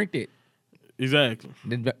his since cranked it. Exactly.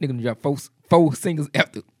 Then they gonna drop four singles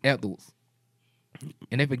afterwards.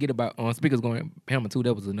 And they forget about Speakers Going Hammer too.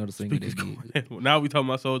 That was another single they did. Now we talking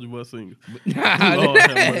about Soulja Boy singles.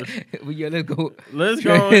 Well, yeah, let's go. Let's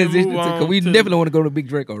go and move on. Cause we definitely want to go to Big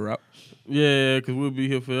Draco, right? Yeah, because we'll be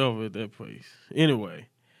here forever at that place. Anyway,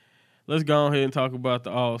 let's go ahead and talk about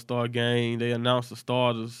the All-Star game. They announced the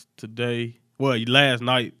starters today. Well, last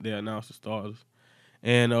night they announced the starters.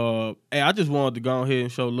 And hey, I just wanted to go ahead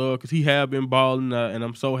and show love because he have been balling, and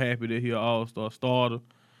I'm so happy that he's an All-Star starter.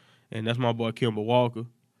 And that's my boy Kemba Walker.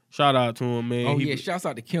 Shout out to him, man. Oh, shouts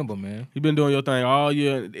out to Kemba, man. He been doing your thing all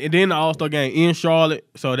year. And then the All-Star game in Charlotte.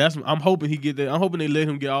 So I'm hoping he get that. I'm hoping they let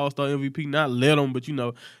him get All-Star MVP. Not let him, but,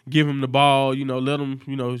 give him the ball. Let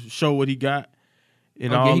him, show what he got.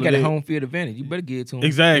 And he got a home field advantage. You better give it to him.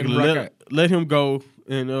 Exactly. Let him go.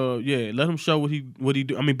 And, let him show what he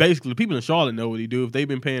do. I mean, basically, people in Charlotte know what he do. If they've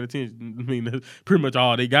been paying attention, I mean, that's pretty much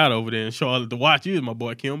all they got over there in Charlotte to watch is my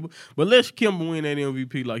boy Kemba. But let Kemba win that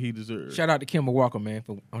MVP like he deserves. Shout out to Kemba Walker, man,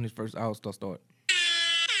 on his first All-Star start.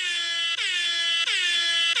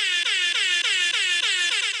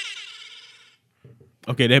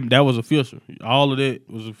 Okay, that was official. All of that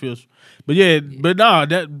was official. But but nah,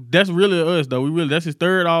 that's really us though. That's his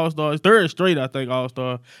third All-Star, his third straight, I think,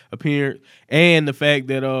 All-Star appearance. And the fact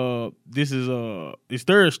that this is his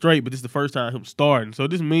third straight, but this is the first time him starting. So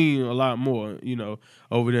this means a lot more,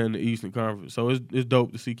 over there in the Eastern Conference. So it's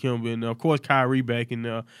dope to see Kemba in there. Of course, Kyrie back in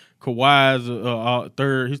there. Kawhi's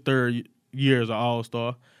his third year as an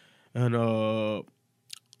All-Star. And of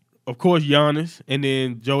course Giannis, and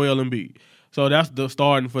then Joel Embiid. So that's the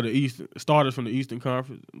starters from the Eastern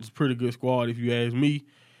Conference. It's a pretty good squad if you ask me.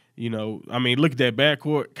 I mean, look at that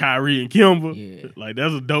backcourt, Kyrie and Kemba. Yeah. Like,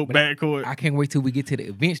 that's a dope backcourt. I can't wait till we get to the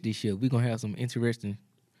events this year. We're going to have some interesting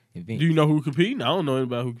events. Do you know who competing? I don't know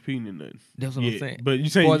anybody who competing in nothing. That's what I'm saying. But you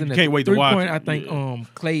saying you can't wait to watch it. I think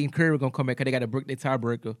Clay and Curry are going to come back because they got to break their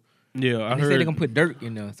tiebreaker. Yeah, I heard. They said they're going to put Dirk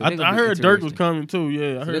in there. So I heard Dirk was coming too.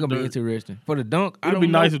 Yeah, I heard they're going to be interesting. For the dunk, it'll be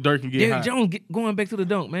nice if Dirk can get hot. Jones going back to the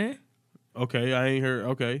dunk, man. Okay, I ain't heard.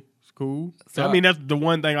 Okay, it's cool. So, I mean, that's the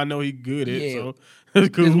one thing I know he's good at. Yeah. So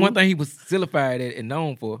it's cool. It's one thing he was solidified at and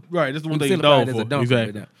known for. Right, that's the one thing he's known for. As a dunker.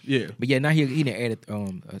 Exactly. Yeah. But yeah, now he done added a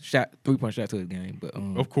 3-point shot to his game. But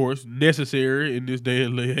of course, necessary in this day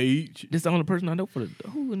and age. This is the only person I know for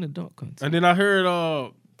who in the dunk contest. And then I heard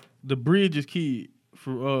the Bridges kid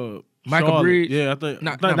from Michael Charlotte. Bridge. Yeah, I think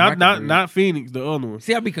not Phoenix, the other one.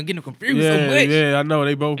 See, I be getting them confused so much. Yeah, I know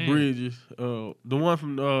they both Bridges. The one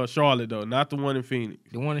from Charlotte though, not the one in Phoenix.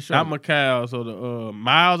 The one in Charlotte. Not McCall, so the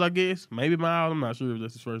Miles, I guess, maybe Miles. I'm not sure if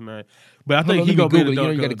that's his first name, but I think he gonna be in the dunk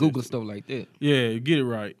contest. You got to Google stuff like that. Yeah, get it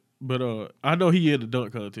right. But I know he in the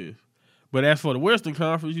dunk contest. But as for the Western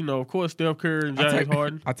Conference, of course, Steph Curry and James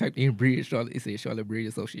Harden. I typed in Bridge Charlotte. It said Charlotte Bridge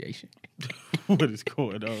Association. What is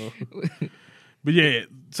going on? But yeah,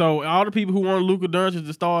 so all the people who want Luka Doncic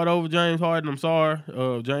to start over James Harden, I'm sorry.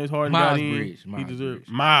 James Harden got in. Bridge. He deserves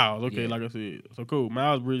Miles. Okay, like I said. So cool.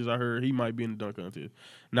 Miles Bridges, I heard he might be in the dunk contest.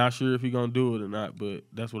 Not sure if he's gonna do it or not, but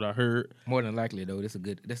that's what I heard. More than likely though, that's a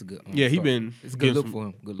good. Yeah, he been. It's a good look for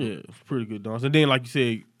him. Good look. Yeah, it's pretty good dunks. And then, like you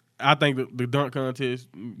said, I think the dunk contest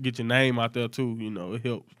get your name out there too. It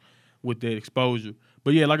helps with that exposure.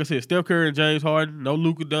 But yeah, like I said, Steph Curry and James Harden, no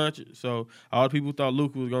Luka Doncic. So all the people thought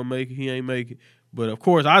Luka was gonna make it, he ain't make it. But of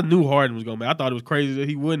course, I knew Harden was gonna be. I thought it was crazy that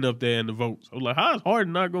he wasn't up there in the votes. I was like, how is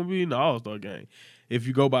Harden not gonna be in the All-Star game if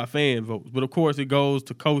you go by fan votes? But of course, it goes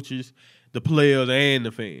to coaches, the players, and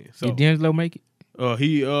the fans. So Did D'Angelo make it?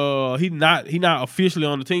 he not officially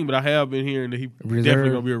on the team, but I have been hearing that he definitely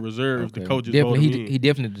gonna be a reserve. If the coaches vote him in. He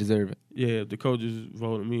definitely deserve it. Yeah, if the coaches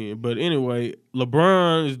vote him in. But anyway,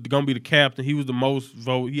 LeBron is gonna be the captain. He was the most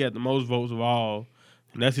vote. He had the most votes of all.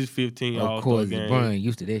 And that's his 15 All-Star Of course, game. LeBron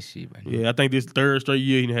used to that shit. Right now. Yeah, I think this third straight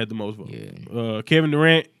year he had the most votes. Yeah. Kevin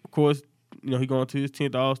Durant, of course, he going to his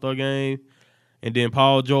 10th All-Star game. And then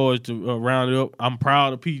Paul George to round it up. I'm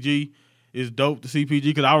proud of PG. It's dope to see PG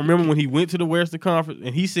because I remember when he went to the Western Conference,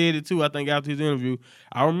 and he said it too, I think, after his interview.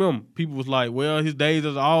 I remember people was like, well, his days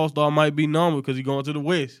as an All-Star might be numbered because he's going to the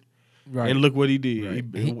West. Right. And look what he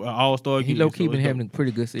did. Right. He All-Star again. He low-key been having a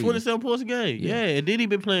pretty good season. 27 points a game. Yeah. And then he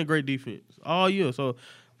been playing great defense all year. So,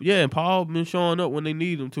 yeah, and Paul been showing up when they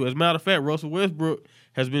need him to. As a matter of fact, Russell Westbrook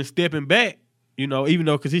has been stepping back, even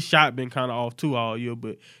though because his shot been kind of off too all year,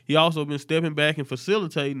 but he also been stepping back and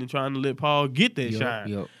facilitating and trying to let Paul get that shot.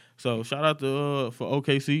 Yep. So shout out to for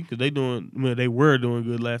OKC because they were doing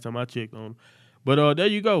good last time I checked on them. But there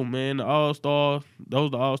you go, man. The All-Stars, those are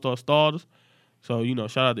the All-Star starters. So,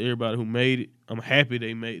 shout out to everybody who made it. I'm happy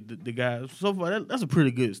they made the guys. So far, that's a pretty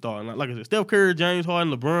good start. Like I said, Steph Curry, James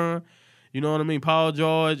Harden, LeBron, you know what I mean? Paul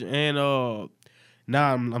George, and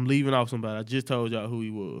now I'm leaving off somebody. I just told y'all who he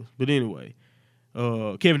was. But anyway,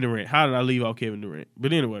 Kevin Durant. How did I leave off Kevin Durant?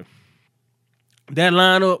 But anyway, that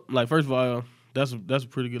lineup, like, first of all, that's a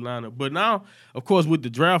pretty good lineup. But now, of course, with the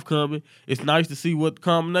draft coming, it's nice to see what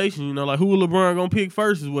combination, like who LeBron going to pick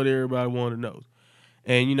first is what everybody want to know.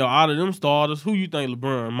 And, out of them starters, who you think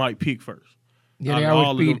LeBron might pick first? Yeah, they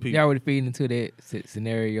already feed into that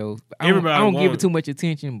scenario. I don't give it too much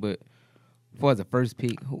attention, but as far as the first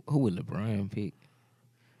pick, who would LeBron pick?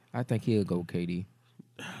 I think he'll go KD.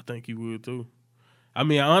 I think he would too. I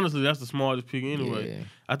mean, honestly, that's the smartest pick anyway. Yeah.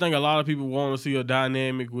 I think a lot of people want to see a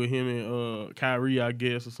dynamic with him and Kyrie, I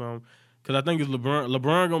guess, or something. Because I think it's LeBron.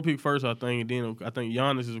 LeBron going to pick first, I think, and then I think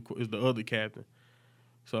Giannis is the other captain.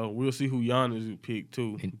 So we'll see who Giannis will pick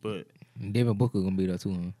too. But Devin Booker going to be there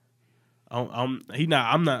too, huh?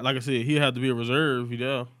 I'm not, like I said, he'll have to be a reserve. He's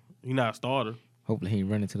not a starter. Hopefully he ain't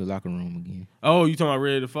running to the locker room again. Oh, you talking about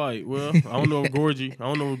ready to fight? Well, I don't know if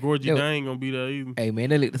Gorgie Dang gonna be there either. Hey man,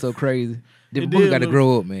 they looked so crazy. Devin Booker got to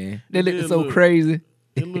grow up, man. They looked so crazy.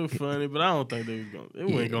 It looked funny, but I don't think they was gonna. They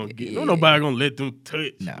weren't gonna get. No, nobody gonna let them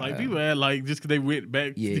touch. Nah. Like people had just because they went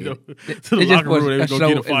back, to the they locker room, they was gonna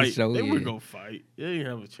get a fight. Show, they weren't gonna fight. They didn't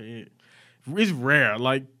have a chance. It's rare.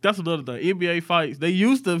 Like that's another thing. NBA fights they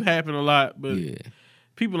used to happen a lot, but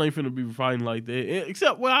people ain't finna be fighting like that.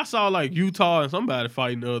 Except I saw like Utah and somebody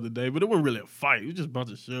fighting the other day, but it wasn't really a fight. It was just a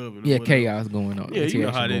bunch of shoving. Yeah, chaos going on. Yeah, you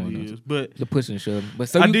know how that is. But the pushing and shoving. But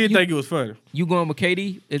so I did think it was funny. You going with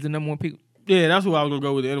KD as the number one pick? Yeah, that's what I was gonna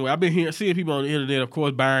go with anyway. I've been seeing people on the internet, of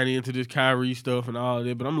course, buying into this Kyrie stuff and all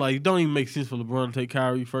that. But I'm like, it don't even make sense for LeBron to take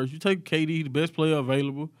Kyrie first. You take KD, the best player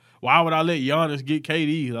available. Why would I let Giannis get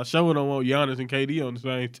KD? I sure don't want Giannis and KD on the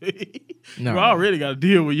same team. No. You already got to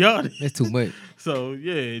deal with Giannis. That's too much. So,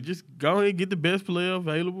 yeah, just go ahead and get the best player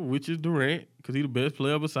available, which is Durant, because he's the best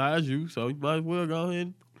player besides you. So, you might as well go ahead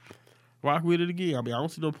and rock with it again. I mean, I don't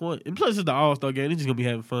see no point. And plus, it's the All-Star game. It's just going to be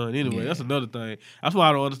having fun anyway. Yeah. That's another thing. That's why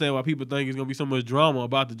I don't understand why people think it's going to be so much drama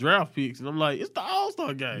about the draft picks. And I'm like, it's the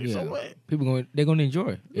All-Star game. Yeah. So what? People they're going to enjoy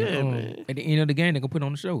it. Yeah, man. At the end of the game, they're going to put it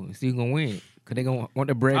on the show and see who's going to win. Because they're going to want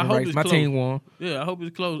the bragging rights. My close. team won. Yeah, I hope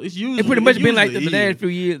it's close. It's usually, pretty much been like that the last few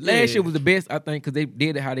years. Yeah. Last year was the best, I think, because they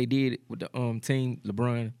did it how they did it with the team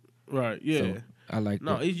LeBron. Right, yeah. So, I like that.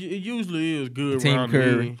 No, it usually is good team around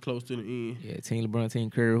Curry. the end, close to the end. Yeah, Team LeBron,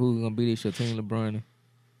 Team Curry. Who's going to be this year? Team LeBron.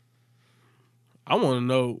 I want to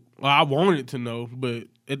know. Well, I wanted to know, but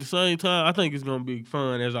at the same time, I think it's going to be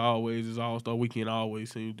fun as always. As All-Star Weekend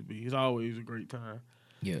always seems to be. It's always a great time.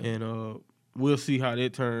 Yeah. And we'll see how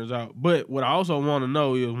that turns out. But what I also want to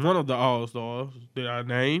know is one of the All-Stars that I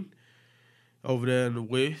named over there in the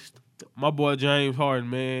West, my boy James Harden,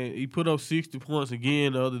 man, he put up 60 points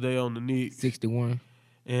again the other day on the Knicks. 61.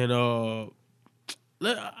 And I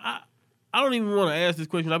don't even want to ask this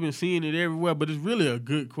question. I've been seeing it everywhere, but it's really a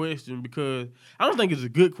good question because I don't think it's a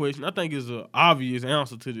good question. I think it's an obvious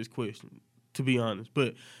answer to this question, to be honest.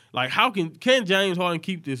 But, like, how can James Harden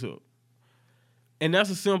keep this up? And that's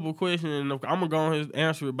a simple question, and I'm going to go ahead and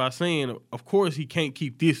answer it by saying, of course, he can't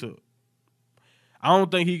keep this up. I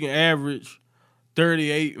don't think he can average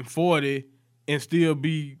 38 and 40 and still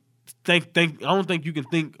be I don't think you can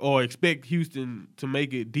think or expect Houston to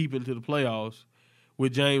make it deep into the playoffs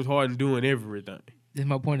with James Harden doing everything. That's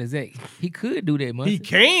my point exactly. He could do that, He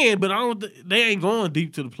can, but I don't. They ain't going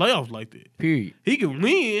deep to the playoffs like that. Period. He can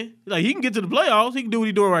win. Like he can get to the playoffs. He can do what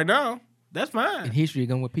he's doing right now. That's fine. And history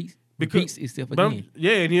going with peace. Because itself but again.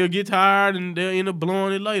 Yeah, and he'll get tired and they'll end up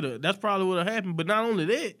blowing it later. That's probably what'll happen. But not only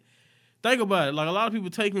that, think about it. Like a lot of people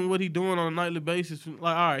taking what he's doing on a nightly basis.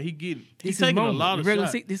 Like, all right, he's taking a lot of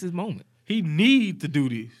shots. This is his moment. He need to do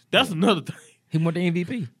this. That's another thing. He want the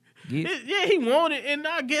MVP. Yeah, he wanted, and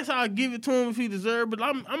I guess I'll give it to him if he deserves. But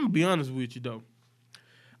I'm gonna be honest with you though.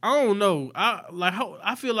 I don't know.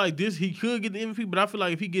 I feel like he could get the MVP, but I feel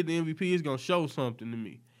like if he get the MVP, it's gonna show something to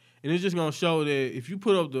me, and it's just gonna show that if you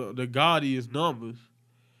put up the gaudiest numbers,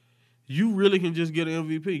 you really can just get an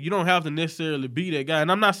MVP. You don't have to necessarily be that guy. And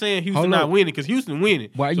I'm not saying Houston not winning because Houston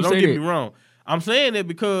winning. Why you so say don't get that? me wrong. I'm saying that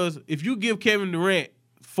because if you give Kevin Durant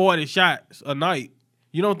 40 shots a night,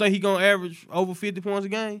 you don't think he gonna average over 50 points a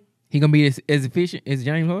game? He gonna be as efficient as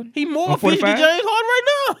James Harden? He more efficient than James Harden right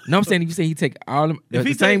now. No, I'm saying if you say he take all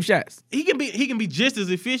the same shots. He can be just as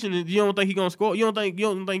efficient. And you don't think he gonna score? You don't think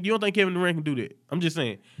Kevin Durant can do that? I'm just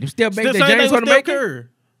saying. Them step backs that James Harden making.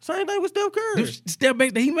 Same thing with Steph Curry. Them step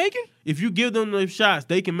backs that he making. If you give them the shots,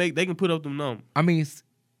 they can put up them numbers. I mean,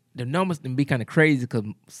 the numbers can be kind of crazy because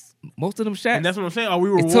most of them shots. And that's what I'm saying. Are we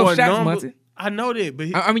rewarding tough shots, numbers? Monty. I know that,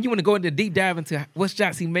 but I mean, you want to go into deep dive into what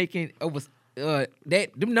shots he making over that.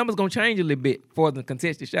 Them numbers gonna change a little bit for the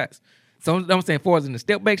contested shots. So I'm saying for the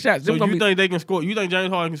step back shots. So you think they can score? You think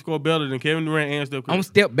James Harden can score better than Kevin Durant and Steph Curry? On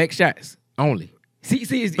step back shots only. See,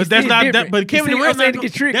 but that's not different. that. But Kevin Durant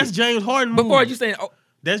that's James Harden move. Before you saying,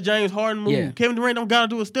 that's James Harden move. Yeah. Kevin Durant don't gotta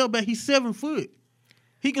do a step back. He's 7 foot.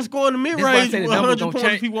 He can score in the mid that's why I range say with the numbers 100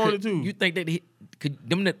 points if he wanted to. You think that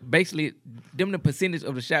them the percentage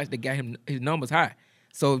of the shots that got him his numbers high.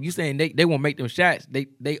 So if you saying they won't make them shots, they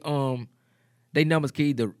numbers can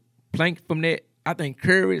either plank from that. I think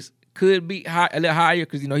Curry's could be a little higher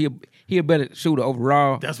because he a better shooter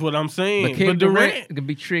overall. That's what I'm saying. But Kevin Durant can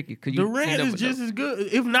be tricky because Durant is just as good,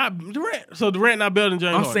 if not Durant. So Durant not better than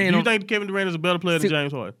James Harden. Do you think Kevin Durant is a better player than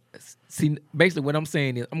James Harden? See, basically what I'm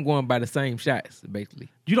saying is I'm going by the same shots. Basically,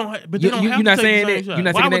 you don't. But you don't have to take the same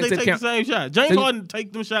shots. Why would they take the same shot? James Harden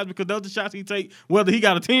take them shots because those are the shots he take, whether he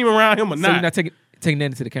got a team around him or not. So you're not taking that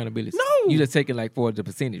into the accountability. No, you just take it like for the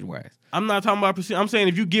percentage wise. I'm not talking about percent. I'm saying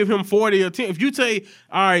if you give him 40 or 10, if you say,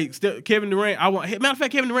 all right, Kevin Durant, matter of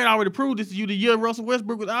fact, Kevin Durant already proved this to you the year Russell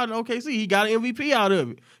Westbrook was out in OKC. He got an MVP out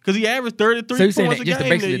of it because he averaged 33 points a game. So you're saying that just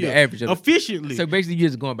basically the average efficiently. So basically you're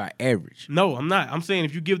just going by average. No, I'm not. I'm saying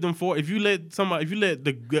if you give them if you let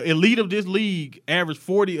the elite of this league average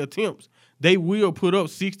 40 attempts, they will put up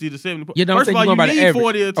 60 to 70 points. First of all, you need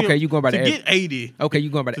 40 attempts you going by the to get 80. Okay, you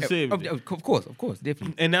going by the average. Of course,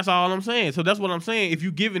 definitely. And that's all I'm saying. So that's what I'm saying. If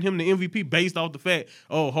you giving him the MVP based off the fact,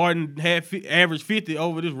 Harden had averaged 50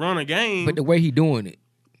 over this run of game. But the way he doing it.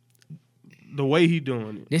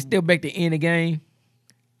 They still back to end the game.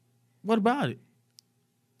 What about it?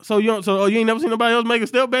 So you ain't never seen nobody else make a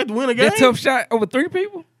step back to win a game? That tough shot over 3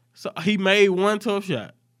 people? So he made one tough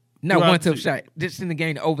shot. Not one tough shot. Just in the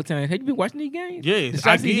game, the overtime. Have you been watching these games? Yes,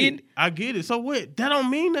 I get it. So what? That don't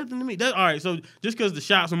mean nothing to me. All right. So just because the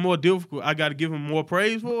shots are more difficult, I got to give him more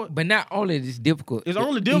praise for it. But not only is it difficult. It's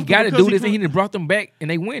only difficult. He got to do this, and he done brought them back, and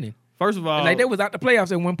they winning. First of all, like they was out the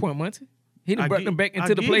playoffs at one point, Monty. He done brought them back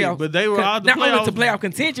into the playoffs. But they were out the playoffs. Not only to playoff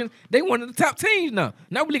contention, they one of the top teams now.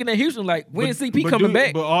 Now we're looking at Houston like, when CP coming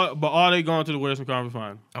back? But are they going to the Western Conference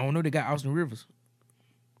Final? I don't know. They got Austin Rivers.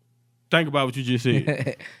 Think about what you just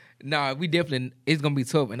said. Nah, it's gonna be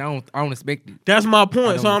tough, and I don't expect it. That's my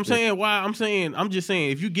point. So I'm just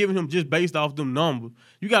saying, if you giving him just based off them numbers,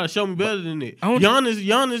 you gotta show me better than that.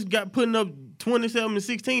 Giannis got putting up 27 and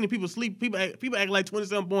 16, and people act like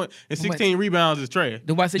 27 points and 16 rebounds is trash.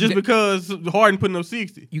 Just because Harden putting up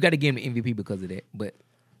 60. You got to give him the MVP because of that, but.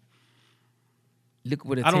 Look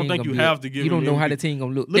what the team. I don't think you have to give. You don't know how the team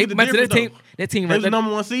gonna look. That team right there, the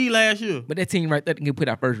number 1 seed last year. But that team right there can get put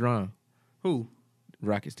out first round. Who?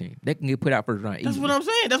 Rockets team. They can get put out first round. That's easily. What I'm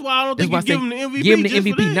saying. That's why I don't think you give him the MVP. Give him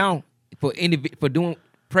the MVP now for doing.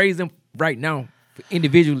 Praise him right now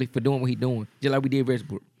individually for doing what he's doing, just like we did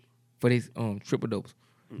Westbrook for his triple doubles.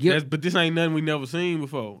 But this ain't nothing we never seen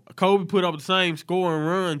before. Kobe put up the same score and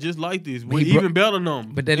run just like this with even better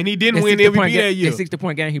numbers. And he didn't win MVP that year. That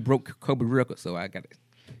 60-point game, he broke Kobe record. So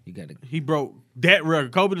he broke that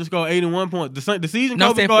record. Kobe just scored 81 points. The season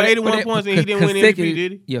Kobe scored 81 points and he didn't win MVP,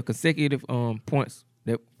 did he? Yeah, consecutive points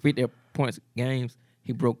that fit their points games.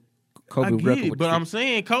 He broke Kobe record. But I'm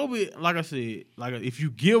saying Kobe, like I said, if you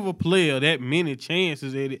give a player that many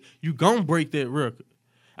chances at it, you gonna break that record.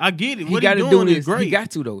 I get it. What he doing is great. He got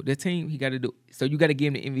to though. The team he got to do. So you got to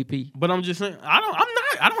give him the MVP. But I'm just saying, I'm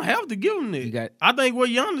I don't have to give him that. I think what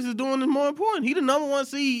Giannis is doing is more important. He the number 1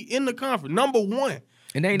 seed in the conference, number 1.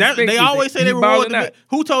 And they always say they reward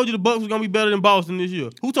who told you the Bucks was gonna be better than Boston this year?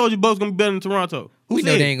 Who told you the Bucks gonna be better than Toronto? Who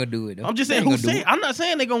said they ain't gonna do it? Though. I'm just saying who said. I'm not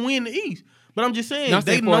saying they gonna win the East, but I'm just saying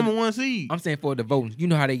they the number 1 seed. I'm saying for the voting, you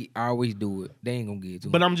know how they always do it. They ain't gonna get it to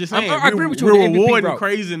But I'm just saying I agree with you. We're rewarding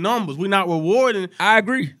crazy numbers. We're not rewarding. I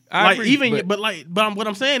agree. But what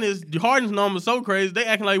I'm saying is Harden's numbers so crazy. They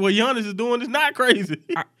acting like what Giannis is doing is not crazy.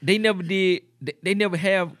 They never did. They never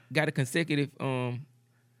have got a consecutive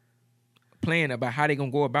plan about how they gonna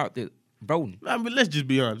go about the voting. I mean, let's just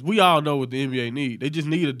be honest. We all know what the NBA need. They just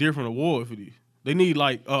need a different award for these. They need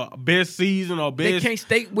like best season or best. They can't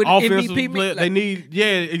stake with MVP. Player. They need,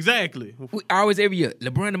 exactly. Always every year,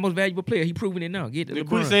 LeBron the most valuable player. He proving it now. Get LeBron.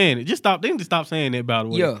 Quit saying it. Just stop. They need to stop saying that. By the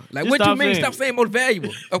way. Yeah, like just what you mean? Stop saying most valuable.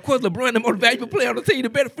 Of course, LeBron the most valuable player on the team, the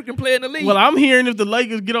better freaking player in the league. Well, I'm hearing if the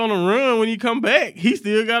Lakers get on a run when he come back, he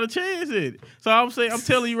still got a chance at it. So I'm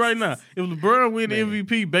telling you right now, if LeBron win the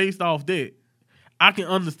MVP based off that, I can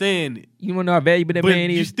understand it. You want to know how valuable that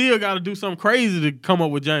man is? You still got to do something crazy to come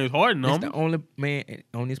up with James Harden. He's the only man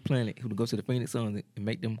on this planet who can go to the Phoenix Suns and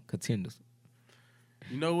make them contenders.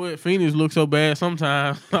 You know what? Phoenix looks so bad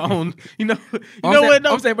sometimes. You know what?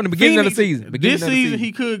 I'm saying from the beginning of the season. This season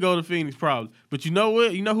he could go to Phoenix probably, but you know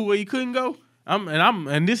what? You know where he couldn't go?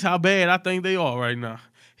 And this is how bad I think they are right now.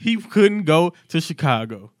 He couldn't go to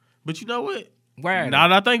Chicago. But you know what? Why? Now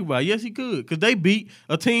that I think about it, yes, he could. Because they beat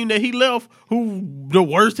a team that he left, who the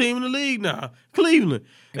worst team in the league now, Cleveland.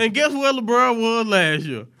 And guess where LeBron was last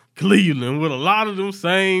year? Cleveland, with a lot of them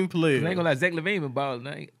same players. I ain't gonna lie, Zach LaVine been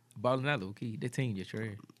balling out low key. That team just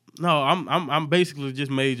trash. No, I'm basically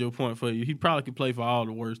just made your point for you. He probably could play for all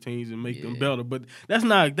the worst teams and make them better, but that's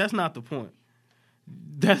not the point.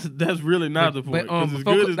 That's really not the point. Because as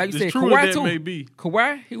good as like you said, true Kawhi as that may be,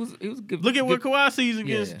 Kawhi he was good. Look at what Kawhi season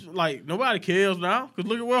against. Like nobody cares now because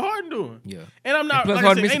look at what Harden doing. Yeah, and I'm not. And plus, like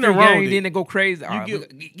Harden I said, ain't no wrong with it. Then they go crazy.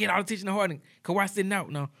 Get all the attention to Harden. Kawhi sitting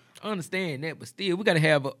out now. I understand that, but still, we got to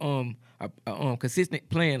have a consistent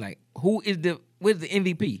plan. Like what is the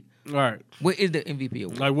MVP? All right. What is the MVP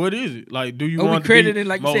award? Like what is it? Like do you want we crediting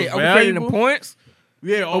like you said? Are we crediting points?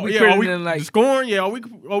 Yeah, are we like scoring? Yeah,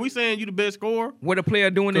 are we saying you the best scorer? What a player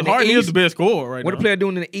doing in the Harden East? Is the best scorer right now. What a player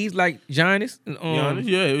doing in the East like Giannis? Giannis,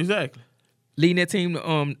 yeah, exactly. Leading that team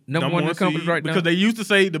number one in the conference right now. Because they used to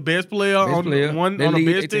say the best player on the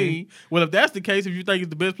best team. Well, if that's the case, if you think it's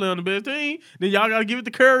the best player on the best team, then y'all got to give it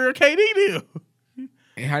to Curry or KD deal.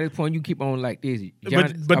 And how this point you keep on like this?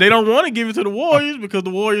 Giannis, but they don't want to give it to the Warriors because the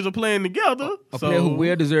Warriors are playing together. A player who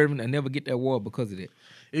well deserving and never get that award because of that.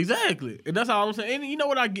 Exactly, and that's all I'm saying. And you know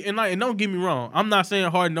what and don't get me wrong, I'm not saying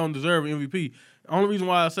Harden don't deserve an MVP. The only reason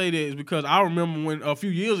why I say that is because I remember when a few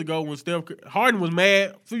years ago when Harden was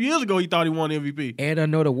mad. A few years ago he thought he won MVP. Add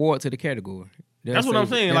another award to the category. That's what I'm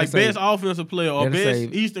saying. Like best offensive player or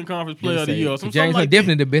best Eastern Conference player of the year. James like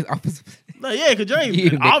definitely the best offensive player. No, yeah, because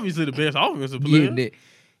James obviously the best offensive player.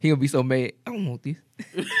 He'll be so mad. I don't want this.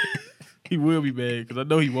 He will be mad because I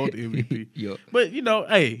know he wants the MVP. Yep. But you know,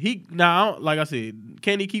 hey, like I said,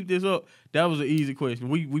 can he keep this up? That was an easy question.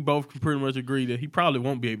 We both can pretty much agree that he probably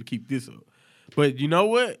won't be able to keep this up. But you know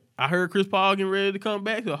what? I heard Chris Paul getting ready to come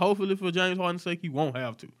back, so hopefully for James Harden's sake, he won't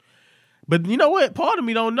have to. But you know what? Part of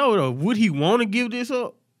me don't know though. Would he want to give this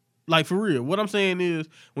up? Like for real. What I'm saying is,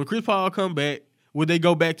 when Chris Paul come back, would they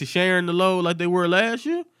go back to sharing the load like they were last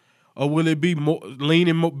year? Or will it be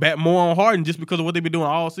leaning back more on Harden just because of what they've been doing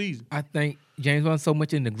all season? I think James Harden's so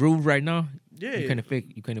much in the groove right now. Yeah, you can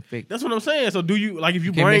affect. That's what I'm saying. So do you like if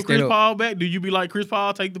you bring Chris Paul back? Do you be like Chris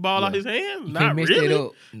Paul take the ball out his hand? You Not really.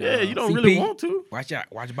 No. Yeah, you don't really want to. Watch out,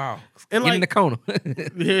 watch the ball. And get in the corner.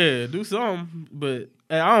 Yeah, do something. But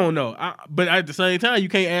I don't know. But at the same time, you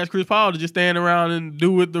can't ask Chris Paul to just stand around and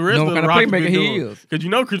do what the rest of the Rockets been doing. Because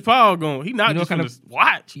you know Chris Paul he not just gonna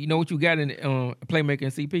watch. You know what you got in playmaker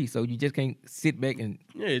and CP, so you just can't sit back and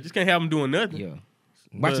just can't have him doing nothing. Yeah.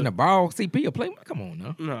 Watching the ball, CP or play, come on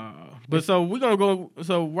now. Nah, but so we're gonna go.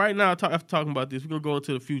 So right now, after talking about this, we're gonna go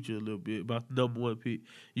into the future a little bit about the number one pick.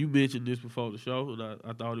 You mentioned this before the show, and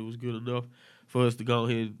I thought it was good enough for us to go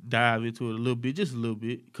ahead and dive into it a little bit, just a little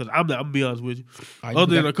bit, because I'm gonna be honest with you.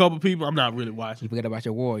 Other than a couple people, I'm not really watching. You forgot about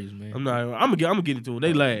your Warriors, man. I'm gonna get into them.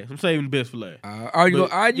 They last. I'm saving the best for last. You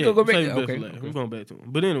gonna go back? Okay. I'm going back to them.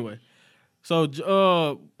 But anyway,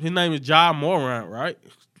 so his name is Ja Morant, right?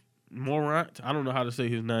 Morant, I don't know how to say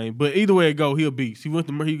his name, but either way it go, he a beast. He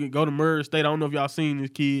can go to Murray State. I don't know if y'all seen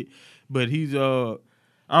this kid, but he's I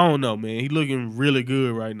I don't know, man. He looking really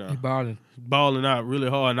good right now. He Balling out really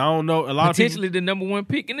hard. And I don't know. A lot potentially of people, the #1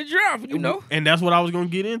 pick in the draft, you know. And that's what I was going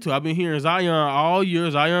to get into. I've been hearing Zion all year.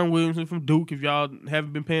 Zion Williamson from Duke, if y'all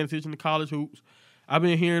haven't been paying attention to college hoops. I've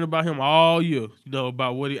been hearing about him all year,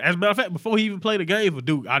 about what he. As a matter of fact, before he even played a game for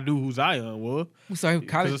Duke, I knew who Zion was. We saw him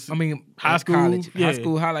college. High school. College, high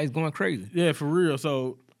school highlights going crazy. Yeah, for real.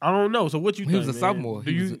 So I don't know. So what you think? He was a man? sophomore.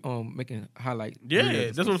 He was making highlights.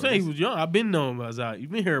 Yeah, that's what I'm saying. He was young. I've been knowing about Zion.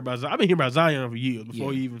 You've been hearing about Zion. I've been hearing about Zion for years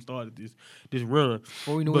before he even started this run.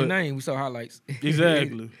 Before we knew his name, we saw highlights.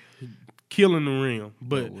 Exactly, killing the rim.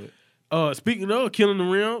 But. Speaking of killing the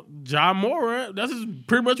rim, Ja Morant, that's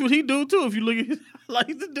pretty much what he do too. If you look at his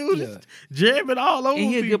highlights, the dude is jamming all over. And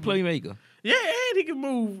he's a people. good playmaker. Yeah, and he can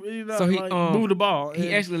move. So he move the ball.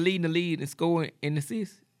 He actually leading the lead and scoring and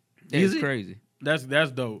assists. That's crazy. That's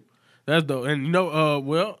dope. That's dope. And you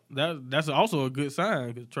know, that's also a good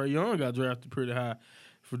sign because Trae Young got drafted pretty high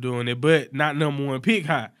for doing it, but not #1 pick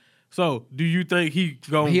high. So, do you think he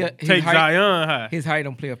gonna take Zion high? His height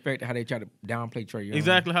don't play a factor how they try to downplay Trae Young.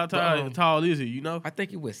 Exactly how tall is he? You know, I think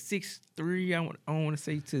he was 6'3". I don't want to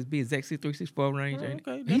say to be exact 6'3", 6'4" range.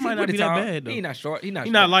 Okay, he might not be that bad though. He's not short. He's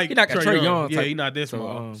not like Trae Young. Yeah, he's not that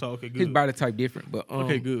small. So okay, good. His body type different, but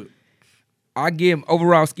okay, good. I give him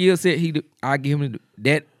overall skill set. I give him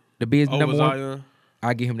that to be his over #1. Zion.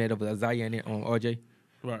 I give him that over Zion and RJ.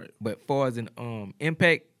 Right. But as far as an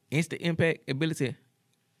instant impact ability,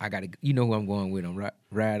 I gotta, you know who I'm going with. I'm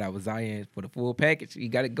ride out with Zion for the full package. You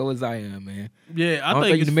gotta go with Zion, man. Yeah, I don't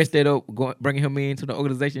think you to mess that up. Bringing him into the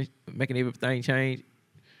organization, making everything change,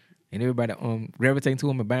 and everybody gravitating to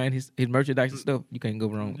him and buying his merchandise and stuff. You can't go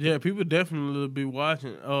wrong. Yeah, people definitely be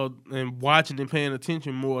watching and paying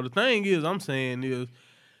attention more. The thing is, I'm saying is,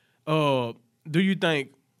 do you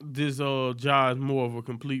think this Ja is more of a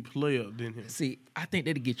complete player than him? See, I think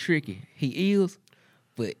that'd get tricky. He is,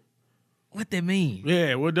 but. What that mean?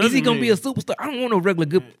 Yeah, what does is he gonna be a superstar? I don't want no regular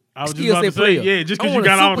good skill set player. Yeah, just because you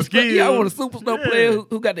got all the skills. Yeah, I want a superstar player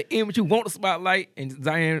who got the image, who want the spotlight. And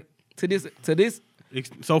Zion, to this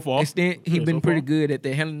so far extent, he's been pretty good at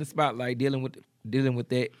handling the spotlight, dealing with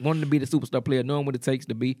that, wanting to be the superstar player, knowing what it takes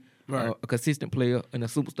to be a consistent player and a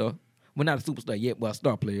superstar. Well, not a superstar yet, but a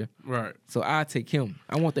star player. Right. So I take him.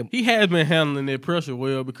 I want them. He has been handling that pressure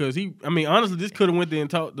well because honestly, this could have went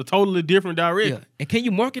the totally different direction. Yeah. And can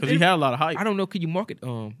you market? Because he had a lot of hype. I don't know. Can you market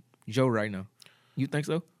Joe right now? You think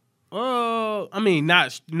so? Not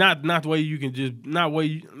the way you can just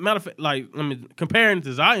matter of fact, comparing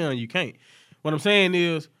to Zion, you can't. What I'm saying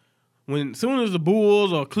is, soon as the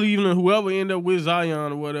Bulls or Cleveland, whoever end up with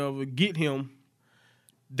Zion or whatever, get him.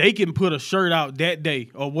 They can put a shirt out that day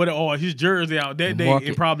or his jersey out that day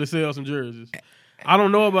and probably sell some jerseys. I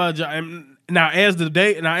don't know about now as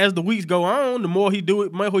the weeks go on, the more he do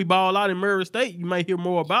it, the more he ball out in Murray State, you might hear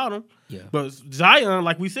more about him. Yeah. But Zion,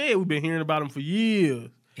 like we said, we've been hearing about him for years.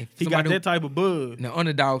 He got that type of buzz. The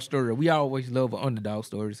underdog story. We always love an underdog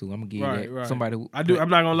story, so I'm gonna give you that. Right. Somebody who I do. I'm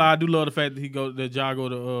not gonna lie. I do love the fact that Ja go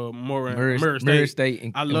to Murray State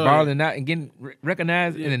and I love balling out and getting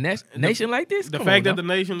recognized in a nation like this. The fact that the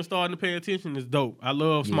nation is starting to pay attention is dope. I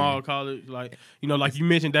love small college, like you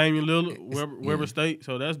mentioned Damian Lillard, Weber State.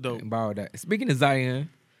 So that's dope. Ball that. Speaking of Zion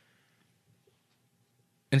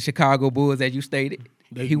and the Chicago Bulls, as you stated.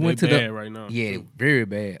 He went to bad right now. Yeah, very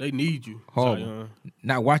bad. They need you. Horrible. Zion.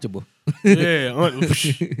 Not watchable. Yeah.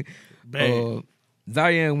 Bad.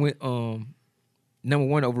 Zion went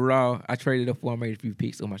 #1 overall. I traded up for him, made a few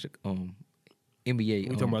picks on my NBA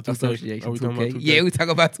we talking about association. 2K? Yeah, we talking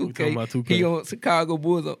about 2K. We talking about 2K. He on Chicago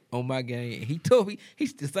Bulls on my game. He tough.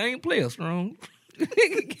 He's the same player, strong.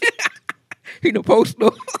 He the post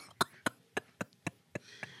up.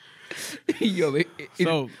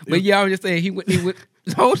 But yeah, I was just saying he went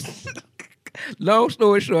long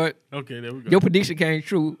story short. Okay, there we go. Your prediction came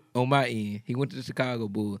true on my end. He went to the Chicago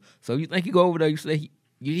Bulls. So you think he go over there? You say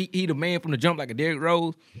he the man from the jump like a Derrick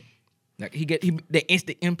Rose, like he that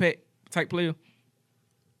instant impact type player.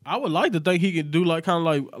 I would like to think he could do like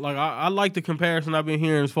I like the comparison I've been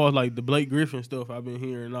hearing as far as like the Blake Griffin stuff I've been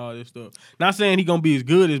hearing and all this stuff. Not saying he gonna be as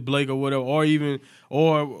good as Blake or whatever, or even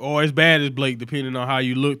or as bad as Blake, depending on how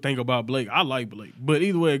you think about Blake. I like Blake, but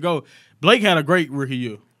either way it go, Blake had a great rookie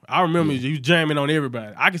year. I remember he was jamming on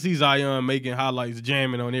everybody. I can see Zion making highlights,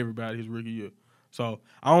 jamming on everybody his rookie year. So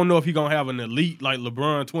I don't know if he's gonna have an elite like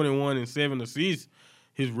LeBron 21 and 7 assists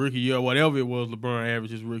his rookie year, whatever it was LeBron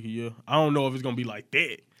averaged his rookie year. I don't know if it's gonna be like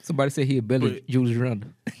that. Somebody said he a Billy Julius Randle.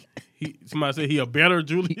 Somebody said he a better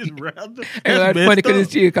Julius Randle. That's funny because it's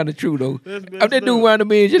still kind of true though. If that dude wound up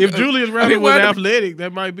being if Julius Randle was athletic,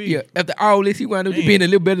 that might be. Yeah, after all this, he wound up being a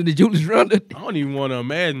little better than Julius Randle. I don't even want to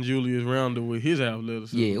imagine Julius Randle with his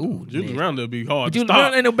athleticism. Yeah, ooh, Julius Randle would be hard. Julius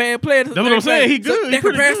Randle ain't no bad player. That's what I'm saying. He good. So that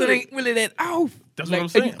comparison ain't really that off. That's what I'm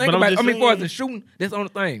saying. Think about, as far as the shooting, that's the only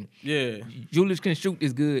thing. Yeah, Julius can shoot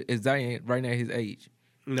as good as Zion right now at his age.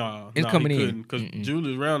 Nah, it's coming in because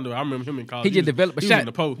Julius Randle, I remember him in college. He just developed a shot. In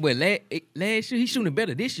the post. Well, last year he's shooting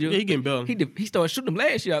better. This year, yeah, he getting better. He started shooting them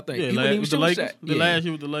last year. I think. Yeah, he wouldn't even shoot shots. Last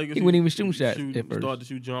year with the Lakers, he wouldn't even shoot shots at first. Started to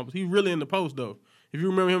shoot jumpers. He really in the post though. If you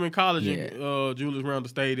remember him in college, Julius Randle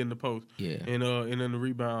stayed in the post. Yeah, and then the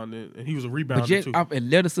rebound, and he was a rebounder but just too. Off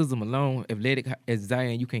athleticism alone, athletic as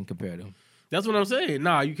Zion, you can't compare them. That's what I'm saying.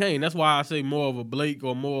 Nah, you can't. That's why I say more of a Blake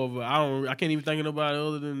or more of a I can't even think of nobody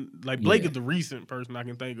other than like Blake is the recent person I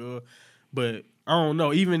can think of. But I don't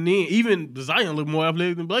know. Even then, even Zion look more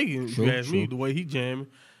athletic than Blake. If you ask me, the way he jamming.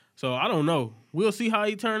 So I don't know. We'll see how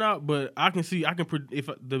he turn out. But if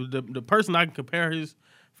the person I can compare his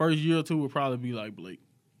first year or two would probably be like Blake,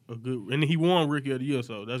 and he won Rookie of the Year,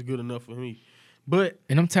 so that's good enough for me.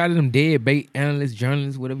 And I'm tired of them deadbait analysts,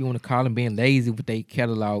 journalists, whatever you want to call them, being lazy with their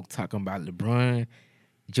catalog, talking about LeBron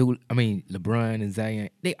and Zion.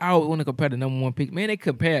 They always want to compare the number one pick. Man, they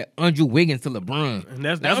compare Andrew Wiggins to LeBron. And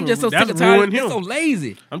that's I'm just so sick and tired. They're so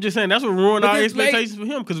lazy. I'm just saying that's what ruined our expectations for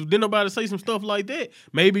him because didn't nobody say some stuff like that.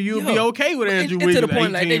 Maybe you'll be okay with Andrew Wiggins to the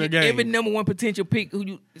point, 18 a game. Every number one potential pick who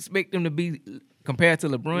you expect them to be compared to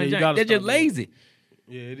LeBron James, they're just lazy.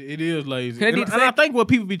 Yeah, it is lazy. And I think what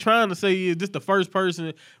people be trying to say is this the first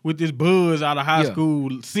person with this buzz out of high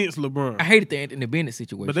school since LeBron. I hated the Anthony Bennett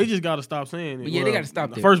situation. But they just got to stop saying it. But yeah, they got to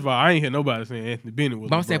stop that. First of all, I ain't hear nobody saying Anthony Bennett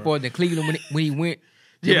was LeBron. I'm saying for the Cleveland when he went,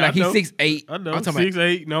 like he's 6'8". I know,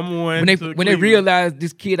 6'8", number one. When they realized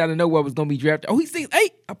this kid out of nowhere was going to be drafted, he's 6'8",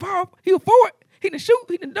 a power, he was forward, he can shoot,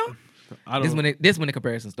 he can dunk. This when the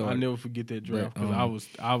comparison started. I never forget that draft because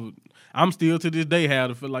I'm still to this day how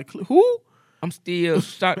to feel like who? I'm still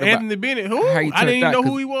shocked about Anthony Bennett. Who? I didn't even know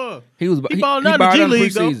who he was. He balling out in the G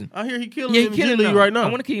League though. I hear he killing in the G League right now. I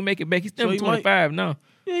want to keep him make it back. He's still 25 now.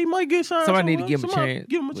 Yeah, he might get signed. Somebody need to give him a chance.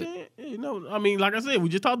 Give him a chance. Yeah, I mean, like I said, we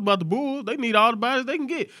just talked about the Bulls. They need all the bodies they can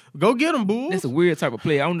get. Go get them, Bulls. That's a weird type of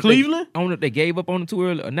player. Cleveland? I don't know if they gave up on him too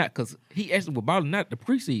early or not because he actually was balling out the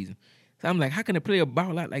preseason. So I'm like, how can a player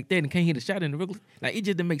ball out like that and can't hit a shot in the regular? Like, it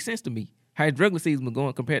just didn't make sense to me. How his regular season was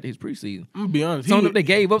going compared to his preseason. I'm gonna be honest. So they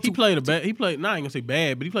gave up. He played a bad. He played. Not gonna say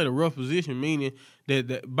bad, but he played a rough position. Meaning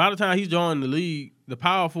that by the time he joined the league, the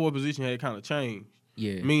power forward position had kind of changed.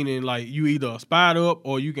 Yeah. Meaning like you either a spot up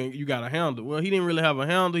or you got a handle. Well, he didn't really have a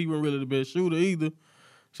handle. He wasn't really the best shooter either.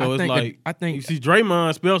 So I think you see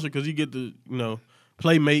Draymond special because he get to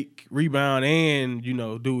play, make, rebound, and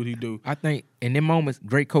do what he do. I think in them moments,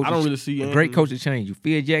 great coaches. I don't really see great coaches change you.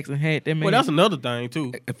 Phil Jackson had that man. Well, that's another thing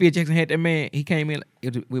too. If Phil Jackson had that man, he came in.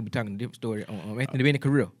 We'll be talking a different story on Anthony Bennett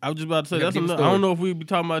career. I was just about to say that's another. I don't know if we'd be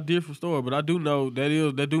talking about a different story, but I do know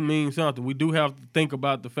that do mean something. We do have to think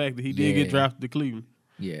about the fact that he did get drafted to Cleveland.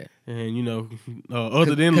 Yeah, and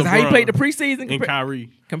other than LeBron, how he played the preseason and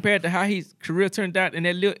Kyrie compared to how his career turned out, and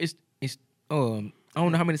that little I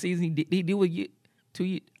don't know how many seasons he did with 2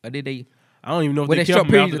 years, or did they? I don't even know if they kept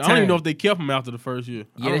him after. I don't even know if they kept him after the first year.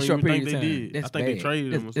 Yeah, that short period of time. They did. That's I think bad. they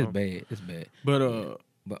traded him or something. It's bad. But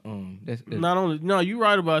that's not only you're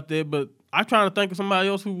right about that, but I'm trying to think of somebody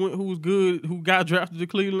else who was good, who got drafted to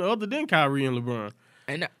Cleveland other than Kyrie and LeBron.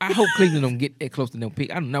 And I hope Cleveland don't get that close to no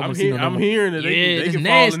pick. I don't know. I'm hearing that they can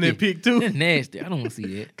fall in that pick too. That's nasty. I don't want to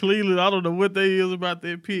see that. Cleveland, I don't know what they is about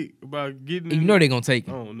that pick, about getting. They're gonna take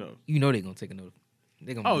him. I don't know. They're gonna take another.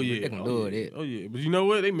 They're gonna love that. Oh yeah, but you know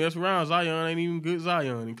what? They mess around. Zion ain't even good.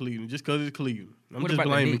 Zion in Cleveland just because it's Cleveland. I'm just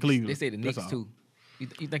blaming Cleveland. They say the Knicks too. You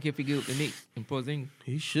think he'll figure out the Knicks and Porzingis?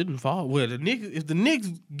 He shouldn't fall. Well, if the Knicks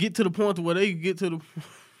get to the point where they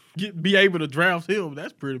be able to draft him,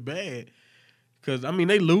 that's pretty bad. Because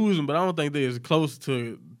they losing, but I don't think they're as close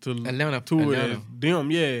to Atlanta as them.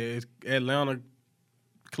 Yeah, it's Atlanta,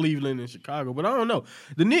 Cleveland, and Chicago. But I don't know.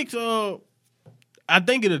 The Knicks, I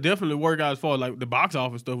think it'll definitely work out as far as like the box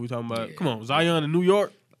office stuff we talking about. Yeah. Come on, Zion in New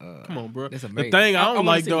York. Come on, bro. The thing I don't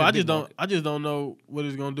like though, I just don't know what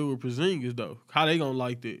it's gonna do with Porzingis though. How they gonna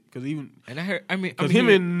like that? Because because him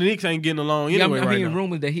and the Knicks ain't getting along anyway I'm right hearing now.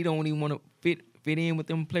 rumors that he don't even want to fit in with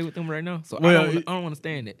them, play with them right now. So I don't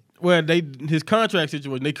understand that. Well, his contract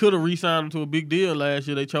situation, they could have re-signed him to a big deal last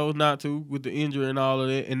year. They chose not to with the injury and all of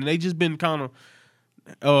that, and they just been kind of.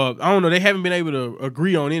 I don't know. They haven't been able to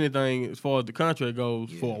agree on anything as far as the contract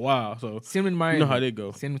goes for a while. So send him to Miami. You know how they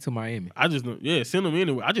go. Send him to Miami. Send him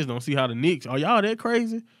anyway. I just don't see how the Knicks. Are y'all that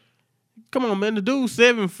crazy? Come on, man. The dude's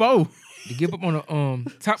 7'4". To give up on a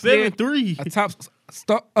top player, 7'3". a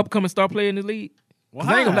top upcoming star player in the league. Why?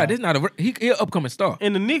 I ain't gonna lie, this not he an upcoming star.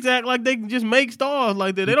 And the Knicks act like they can just make stars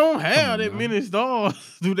like that. They don't have that many stars.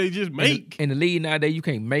 Do they just make? In the league nowadays, you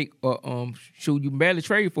can't make or shoot. You can barely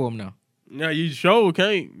trade for them now. Yeah, you sure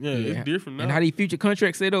can't. Yeah, it's different now. And how these future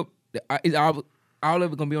contracts set up, it's all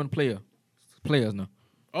of it gonna be on the players now.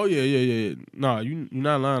 Oh yeah. Nah, you're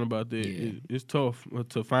not lying about that. Yeah. It's tough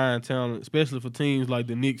to find talent, especially for teams like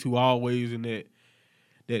the Knicks, who are always in that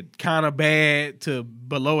kind of bad to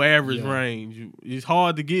below average range. It's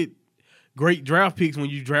hard to get great draft picks when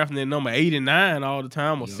you're drafting that number 8 and 9 all the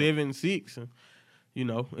time, or 7 and 6. You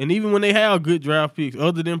know, and even when they have good draft picks,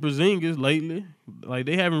 other than Porzingis lately, like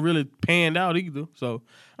they haven't really panned out either. So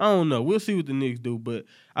I don't know. We'll see what the Knicks do, but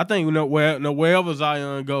I think wherever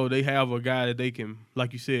Zion go, they have a guy that they can,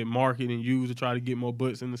 like you said, market and use to try to get more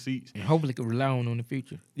butts in the seats, and hopefully can rely on in the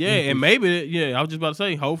future. Yeah, and maybe I was just about to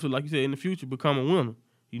say, hopefully, like you said, in the future, become a winner.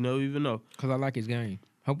 You know, even though, because I like his game.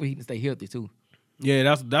 Hopefully he can stay healthy too.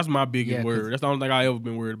 Yeah, that's my biggest word. That's the only thing I ever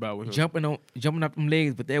been worried about with him. Jumping up them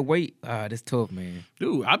legs, but that weight, that's tough, man.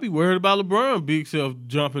 Dude, I be worried about LeBron big self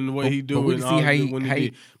jumping the way he do it.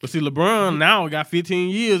 But see, LeBron now got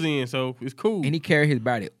 15 years in, so it's cool. And he carry his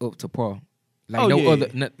body up to par, like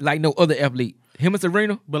no other athlete. Him and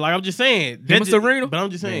Serena. But like I'm just saying, Serena. But I'm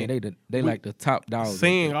just saying, man, they like the top dogs.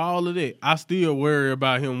 Saying all of that, I still worry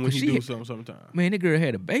about him when he do something sometimes. Man, that girl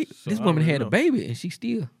had a baby. So this woman had a baby, and she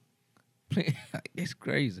still playing. It's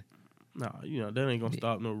crazy. Nah, you know that ain't gonna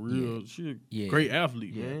stop no real. She a great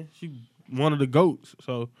athlete, man. She one of the GOATs,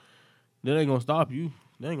 so that ain't gonna stop you.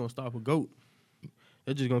 That ain't gonna stop a GOAT.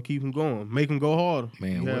 That's just gonna keep him going, make him go harder.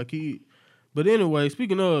 Man, yeah, kid. But anyway,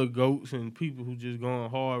 speaking of GOATs and people who just going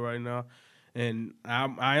hard right now. And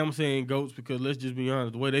I am saying GOATs because let's just be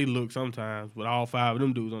honest, the way they look sometimes with all 5 of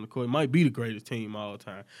them dudes on the court, it might be the greatest team all the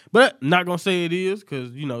time. But not going to say it is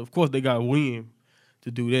because, you know, of course they got to win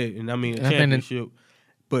to do that. And I mean, a championship.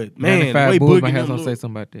 But, man, the way Boogie might have to say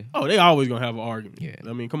something about that. Oh, they always going to have an argument. Yeah.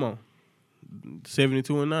 I mean, come on.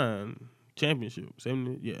 72-9 championship.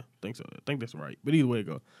 70, yeah, I think so. I think that's right. But either way it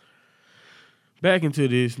goes. Back into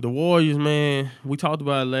this, the Warriors, man, we talked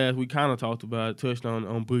about it last week, kind of talked about it, touched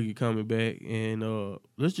on Boogie coming back, and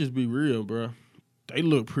let's just be real, bro. They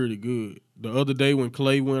look pretty good. The other day when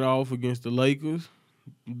Clay went off against the Lakers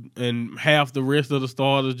and half the rest of the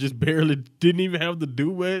starters just barely didn't even have to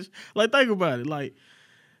do much. Like, think about it. Like,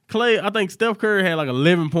 Clay, I think Steph Curry had like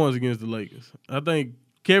 11 points against the Lakers. I think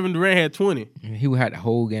Kevin Durant had 20. He had the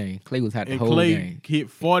whole game. Clay was had the whole game. Clay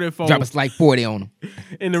hit 44. Drop us like 40 on him.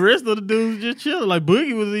 And the rest of the dudes just chilling. Like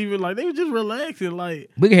Boogie was even like they were just relaxing.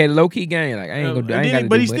 Like Boogie had a low key game. Like I ain't gonna do. I ain't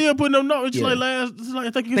but he still putting them numbers. Like last, like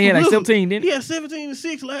I think he had like 17. Didn't he had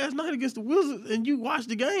 17-6 last night against the Wizards. And you watch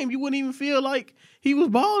the game, you wouldn't even feel like he was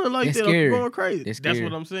balling like that or going crazy. That's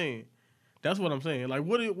what I'm saying. That's what I'm saying. Like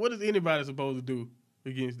what is anybody supposed to do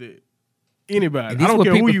against that? Anybody. I don't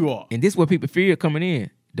care who you are. And this is what people fear coming in.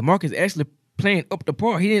 DeMarcus actually playing up the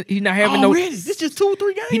par. He's not having This just 2 or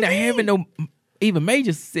 3 games. He's not having no even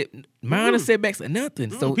major minor setbacks or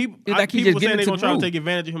nothing. So it's like he just getting they're into gonna try to take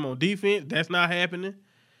advantage of him on defense. That's not happening.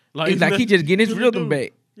 Like it's like he just getting his rhythm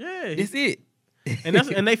back. Yeah, that's it.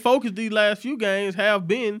 And they focus these last few games have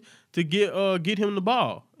been to get him the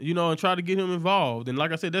ball, you know, and try to get him involved. And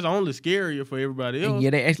like I said, that's only scarier for everybody else.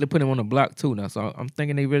 And they actually put him on the block too now. So I'm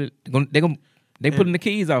thinking they putting the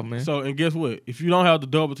keys out, man. So and guess what? If you don't have the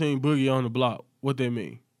double team Boogie on the block, what that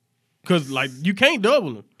mean? Because like you can't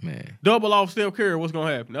double him. Man, double off Steph Curry, what's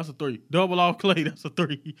gonna happen? That's a 3. Double off Clay, that's a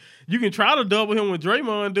 3. You can try to double him with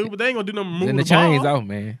Draymond, dude, but they ain't gonna do nothing moving the ball. Then the chains out,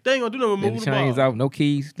 man. They ain't gonna do nothing moving the ball. Then the chains out, no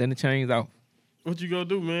keys. Then the chains out. What you gonna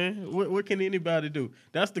do, man? What can anybody do?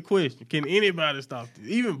 That's the question. Can anybody stop this?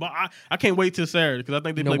 Even I can't wait till Saturday because I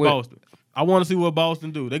think they play Boston. I want to see what Boston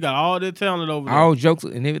do. They got all their talent over there. All jokes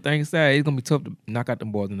and everything aside, it's gonna be tough to knock out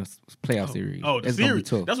them boys in the playoff series. Oh, the series.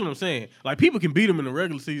 That's what I'm saying. Like people can beat them in the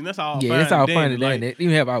regular season. That's all. Yeah, it's all fun and dandy. You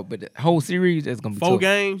have out, but the whole series that's gonna be 4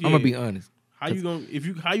 games. I'm gonna be honest. How you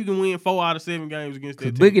can win 4 out of 7 games against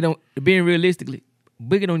that team? Boogie don't. Being realistically,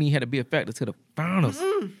 Boogie don't even have to be a factor to the finals.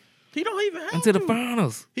 Mm-hmm. He don't even have to the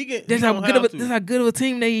finals. That's how good of a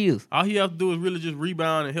team they is. All he has to do is really just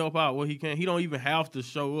rebound and help out what he can. He don't even have to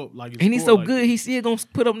show up like. And he's so good. He still gonna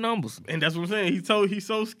put up numbers. And that's what I'm saying. He's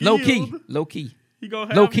so skilled. Low key. He gonna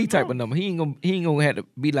have low key type of number. He ain't gonna have to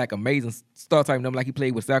be like amazing star type number like he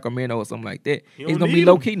played with Sacramento or something like that. He's gonna be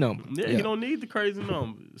low key number. Yeah, he don't need the crazy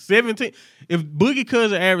number. 17. If Boogie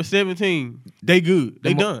Cousins average 17, they good.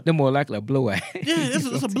 They done. They're more likely a blowout. Yeah,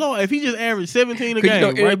 it's a blowout. If he just averaged 17 a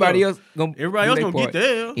game, everybody else gonna get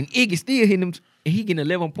there. And Iggy still hitting them he getting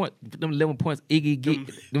 11 points. Them 11 points, Iggy get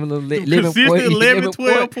them little them 11 points. 11,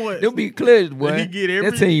 12 points. They'll be clutch, boy. He get every,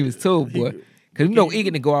 that team was tough, boy. Because you know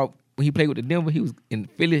Iggy to go out when he played with the Denver, he was in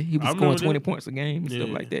Philly. He was scoring 20 points a game and stuff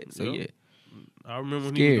like that. So yeah. I remember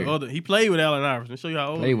when he was the other. He played with Allen Iverson. Show you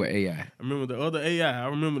how old. Played with AI. I remember the other AI. I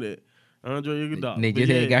remember that. Andre Iguodala. They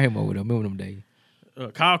just had got him over there. Remember them days.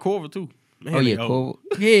 Kyle Korver too. Man, Korver.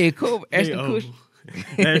 Yeah, Korver. Ashton Kutcher.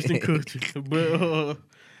 Ashton Kutcher. But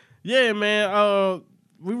yeah, man. I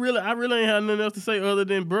really ain't had nothing else to say other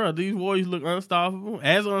than, bro, these Warriors look unstoppable.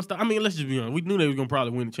 I mean, let's just be honest. We knew they were gonna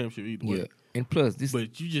probably win the championship either way. Yeah, and plus this.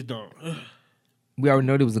 But you just don't. We already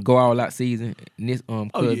know there was a go all out season. And this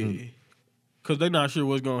Because they're not sure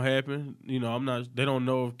what's gonna happen. You know, they don't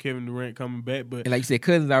know if Kevin Durant coming back. But and like you said,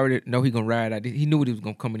 Cousins already know he gonna ride out. He knew what he was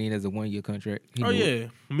gonna come in as a 1-year contract.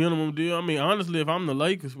 Minimum deal. I mean, honestly, if I'm the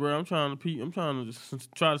Lakers, bro, I'm trying to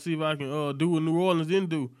try to see if I can do what New Orleans didn't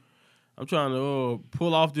do. I'm trying to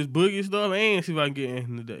pull off this Boogie stuff and see if I can get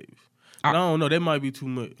Anthony Davis. I don't know. That might be too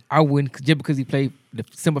much. I wouldn't, just because he played, the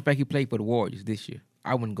simple fact he played for the Warriors this year.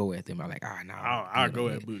 I wouldn't go at them. I'm like, no. I'll go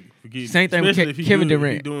at Boogie. Forget Same thing with Kevin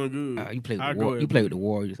Durant. He doing good. You play with the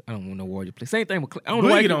Warriors. I don't want no Warriors play. Same thing with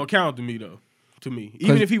Boogie don't count to me though. To me,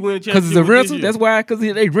 even if he win a championship, because it's a rental. That's why. Because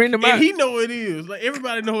they rent him out. And he know it is. Like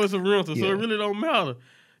everybody know it's a rental, so it really don't matter.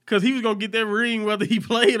 Because he was gonna get that ring whether he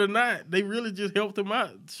played or not. They really just helped him out,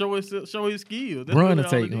 show his skills. Bron will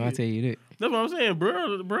take him. I tell you that. That's what I'm saying,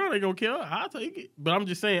 bro. Ain't gonna care. I'll take it. But I'm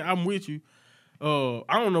just saying, I'm with you. I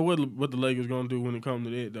don't know what the Lakers gonna do when it comes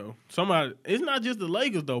to that though. It's not just the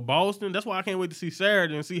Lakers though. Boston. That's why I can't wait to see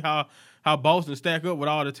Saturday and see how Boston stack up with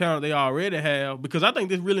all the talent they already have. Because I think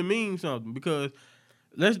this really means something. Because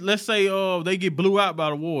let's say they get blew out by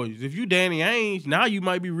the Warriors. If you Danny Ainge, now you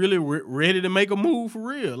might be really ready to make a move for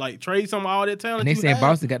real. Like trade some of all that talent. And they saying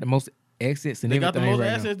Boston got the most assets and they everything. They got the most right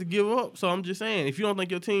assets now to give up. So I'm just saying, if you don't think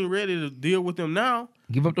your team ready to deal with them now,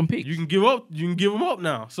 give up them picks. You can give them up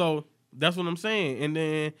now. So that's what I'm saying. And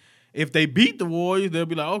then if they beat the Warriors, they'll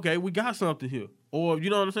be like, okay, we got something here. Or, you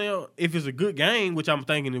know what I'm saying? If it's a good game, which I'm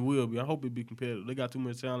thinking it will be. I hope it be competitive. They got too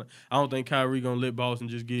much talent. I don't think Kyrie going to let Boston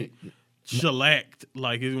just get shellacked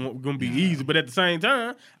like it's going to be easy. But at the same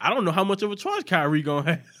time, I don't know how much of a choice Kyrie going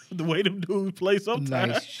to have the way them dudes play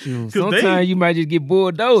sometimes. Sometimes you might just get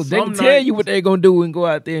bulldozed. They can tell you what they're going to do and go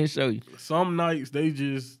out there and show you. Some nights, they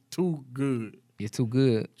just too good. It's too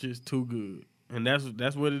good. Just too good. And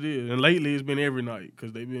that's what it is. And lately, it's been every night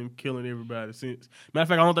because they've been killing everybody since. Matter of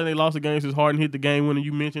fact, I don't think they lost a game since Harden hit the game winner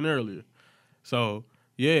you mentioned earlier. So,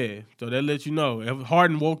 yeah. So that lets you know. If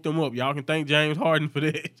Harden woke them up, y'all can thank James Harden for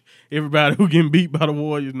that. Everybody who getting beat by the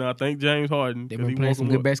Warriors now, thank James Harden. They've been playing some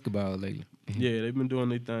good basketball lately. Yeah, they've been doing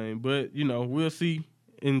their thing. But, we'll see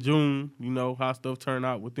in June, how stuff turn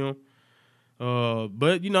out with them.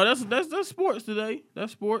 But, that's sports today.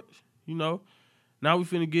 That's sports, Now we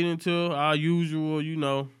finna get into our usual,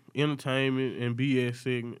 entertainment and BS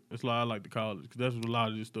segment. That's why I like to call it, because that's what a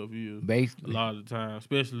lot of this stuff is. Basically. A lot of the time,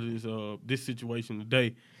 especially this situation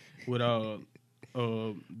today with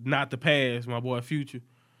Not the Past, my boy Future.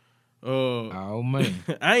 Oh man,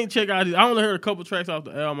 I ain't check out. I only heard a couple tracks off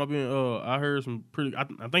the album. I heard some pretty.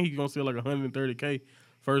 I think he's gonna sell like 130K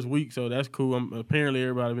first week, so that's cool. Apparently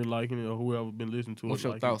everybody been liking it, or whoever been listening to it. What's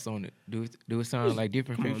your thoughts on it? Do it sound like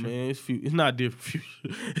different Future? On, man, it's not different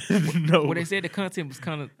Future. No. Well, they said the content was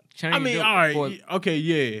kind of changed. I mean, all right, okay,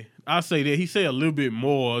 yeah, I say that he said a little bit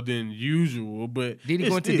more than usual, but did he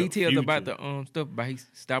go into details about the stuff about he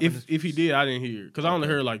stopping? If he did, I didn't hear it because I only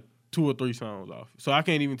heard like 2 or 3 songs off, so I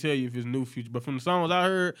can't even tell you if it's new Future. But from the songs I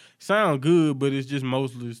heard, sound good, but it's just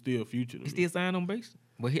mostly still Future. He still signed on bass.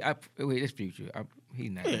 Well, that's Future.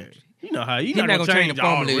 He's not. Yeah. You know how he's not gonna change the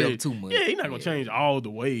formula too much. Yeah, he's not gonna change all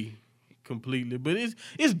the way completely. But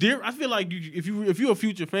it's different. I feel like if you're a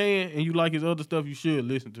Future fan and you like his other stuff, you should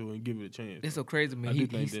listen to it and give it a chance. It's so crazy, man.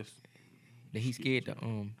 He's scared to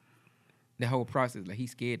the whole process. Like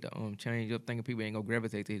he's scared to change up, thinking people ain't gonna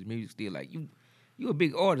gravitate to his music. Still, like you a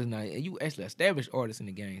big artist now, and you actually established artist in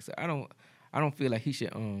the game. So I don't feel like he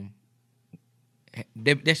should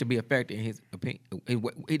that should be a factor in his opinion.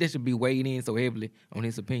 That should be weighed in so heavily on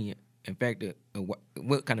his opinion and factor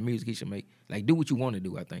what kind of music he should make. Like, do what you want to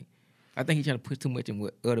do, I think he's trying to push too much in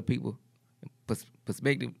what other people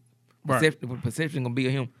perception gonna be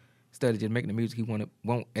of him instead of just making the music he want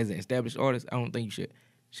as an established artist. I don't think you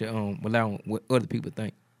should rely on what other people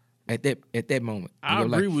think at that moment. I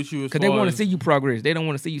agree with you, because they want to see you progress. They don't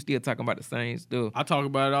want to see you still talking about the same stuff. I talk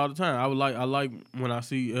about it all the time. I like when I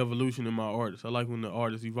see evolution in my artists. I like when the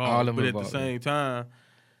artists evolve. But at the same time,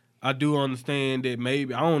 I do understand that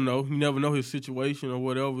maybe, I don't know, you never know his situation or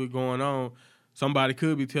whatever going on. somebody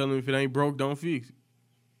could be telling him if it ain't broke, don't fix it.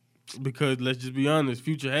 Because let's just be honest,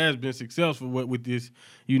 Future has been successful with this.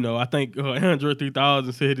 I think Andre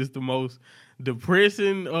 3000 said it's the most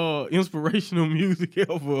depressing, inspirational music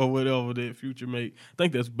ever or whatever that Future make. I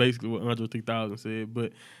think that's basically what Andre 3000 said.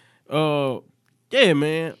 But yeah,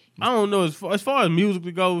 man, I don't know. As far as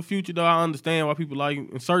musically goes, Future though, I understand why people like him.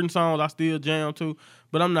 In certain songs, I still jam to,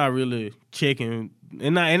 but I'm not really checking.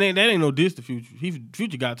 And that ain't no diss to Future.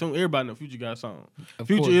 Future got some. Everybody know Future got songs.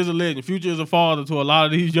 Future is a legend. Future is a father to a lot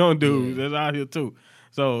of these young dudes that's out here too.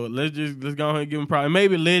 So let's go ahead and give him pride.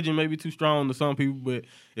 Maybe legend, maybe too strong to some people, but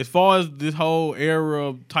as far as this whole era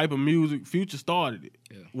of type of music, Future started it,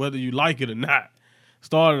 whether you like it or not.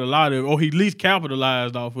 Started a lot of it, or he at least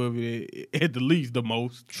capitalized off of it at the least the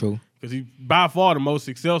most. True. Because he's by far the most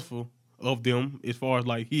successful of them as far as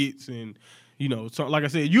like hits and. So like I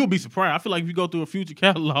said, you'll be surprised. I feel like if you go through a Future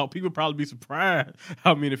catalog, people probably be surprised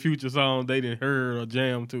how many Future songs they didn't heard or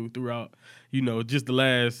jammed to throughout, just the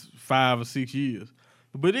last 5 or 6 years.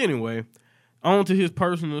 But anyway, on to his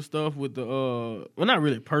personal stuff with the well, not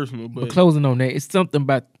really personal, but closing on that, it's something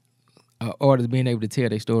about artists being able to tell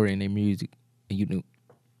their story in their music, and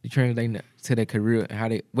translating to their career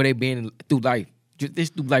and where they been through life,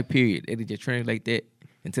 just through life period. They just translate that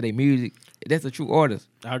into their music. That's a true artist.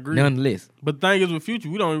 I agree. Nonetheless. But the thing is with Future,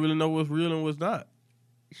 we don't really know what's real and what's not.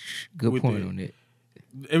 Good point on that.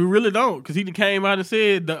 And we really don't, because he came out and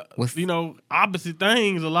said opposite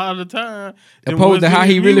things a lot of the time. Opposed to how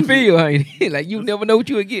he really feel. Like you never know what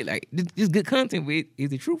you would get. Like this good content, but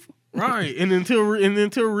is it truthful? Right. And until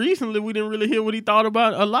recently, we didn't really hear what he thought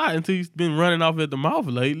about a lot until he's been running off at the mouth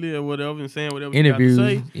lately or whatever and saying whatever interviews,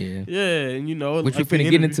 he got to say. Yeah. Yeah, and what you finna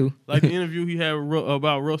get into. Like the interview he had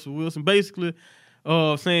about Russell Wilson, basically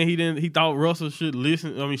saying he thought Russell shouldn't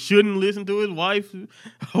listen to his wife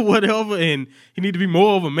or whatever, and he need to be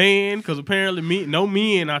more of a man because apparently no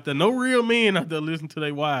real men out there listen to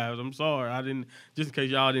their wives. I'm sorry, I didn't. Just in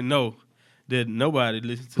case y'all didn't know that nobody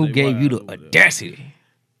listens to their wives. Who gave you the audacity?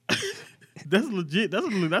 That's legit. That's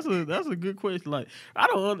a good question. Like I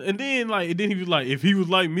don't. And then he was like, if he was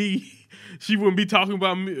like me, she wouldn't be talking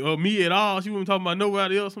about me at all. She wouldn't be talking about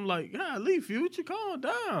nobody else. I'm like, God, leave Future, calm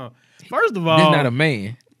down. First of all, this not a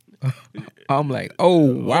man. I'm like, oh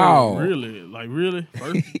wow, really? Like really?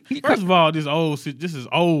 First of all, this is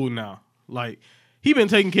old now. Like he been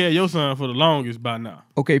taking care of your son for the longest by now.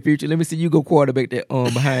 Okay, Future, let me see you go quarterback that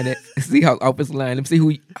behind that. See how offensive line. Let me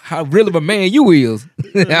see how real of a man you is.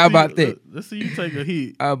 How about that? Let's see you take a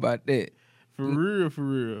hit. How about that? For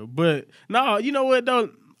real. But no, you know what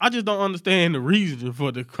though? I just don't understand the reason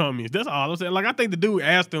for the comments. That's all I'm saying. Like I think the dude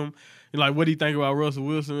asked him, like, what do you think about Russell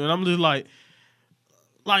Wilson? And I'm just like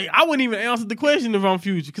I wouldn't even answer the question if I'm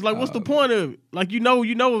Future. Because like, what's the point of it? Like, you know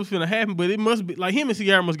what's gonna happen, but it must be like him and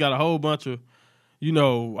Ciara must got a whole bunch of I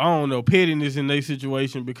don't know, pettiness in their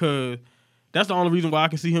situation because that's the only reason why I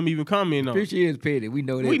can see him even commenting on. Future is petty. We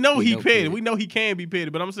know that. We know he petty. We know he can be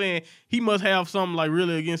petty. But I'm saying he must have something like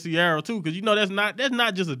really against Ciara too, because that's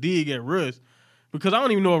not just a dig at Russ. Because I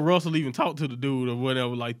don't even know if Russell even talked to the dude or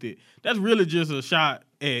whatever like that. That's really just a shot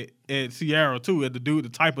at Ciara too, at the dude, the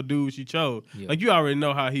type of dude she chose. Yeah. Like you already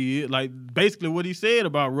know how he is. Like basically what he said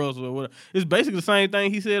about Russell or whatever. It's basically the same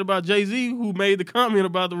thing he said about Jay-Z, who made the comment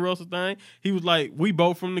about the Russell thing. He was like, we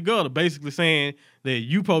both from the gutter, basically saying that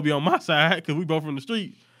you supposed to be on my side because we both from the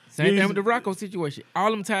street. Same thing with the Rocco situation.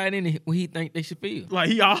 All them tied in what he think they should feel. Like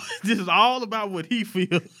this is all about what he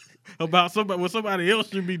feels. About what somebody else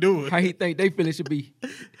should be doing. How he think they feel it should be.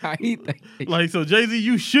 How he think. Like, so Jay-Z,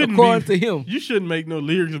 you shouldn't according to him. You shouldn't make no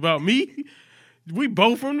lyrics about me. We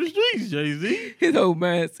both from the streets, Jay-Z. His whole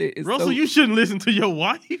mindset is Russell, you shouldn't listen to your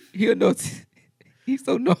wife. He a narcissist. He's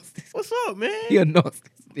so narcissistic. What's up, man? He a narcissist.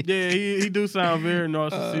 Yeah, he do sound very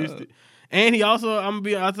narcissistic. And he also,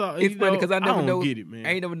 it's funny because I don't get it, man.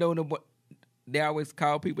 I ain't never known nobody. They always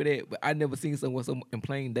call people that, but I never seen someone so in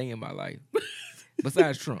plain day in my life.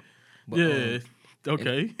 Besides Trump. But, yeah.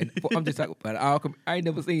 Okay. And I'm just talking about I ain't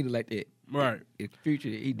never seen it like that. Right. In the future,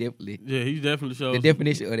 he definitely. Yeah, he definitely shows. The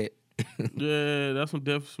definition of that. Yeah, that's some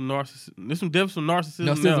narcissism. There's some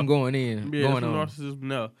narcissism. Narcissism going in. Yeah, going on. Narcissism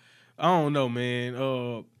now. I don't know,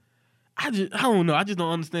 man. I don't know. I just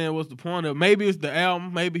don't understand what's the point of it. Maybe it's the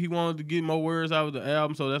album. Maybe he wanted to get more words out of the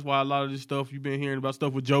album, so that's why a lot of this stuff you've been hearing about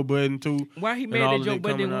stuff with Joe Budden too. Why he mad that Joe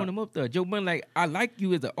Budden didn't want him up there? Joe Budden, like, I like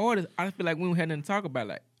you as an artist. I feel like we don't have nothing to talk about.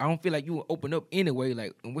 Like, I don't feel like you will open up anyway.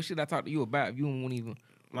 Like, and what should I talk to you about if you don't want even?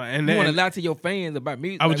 Like, and you want to lie to your fans about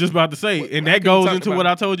music. I was just about to say, and that goes into what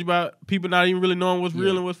I told you about people not even really knowing what's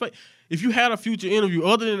real and what's fake. if you had a Future interview,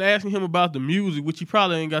 other than asking him about the music, which he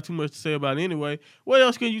probably ain't got too much to say about anyway, what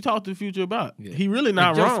else can you talk to the Future about? Yeah. He really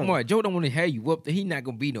not Joe wrong. Smart. Joe don't want to have you up there. He not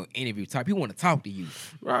gonna be no interview type. He want to talk to you.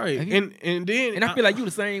 Right. And I feel like you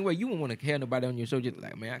the same way. You won't want to have nobody on your show just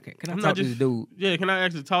like, man, can I talk to this dude? Yeah, can I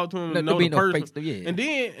actually talk to him and know the person? Yeah. And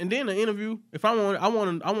then the interview, if I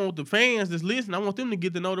want the fans that's listening, I want them to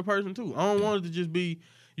get to know the person too. I don't want it to just be,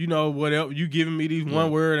 whatever you giving me these one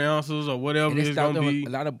word answers or whatever it's gonna be. A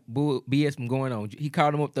lot of BS from going on. He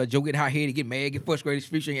called him up there. Joe get hot headed, get mad, get frustrated,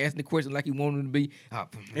 Future, and asking the question like he wanted him to be.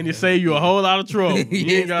 And it save you a whole lot of trouble.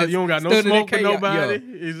 You don't got no smoke for nobody.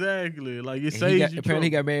 Exactly. Like it saves you. Apparently he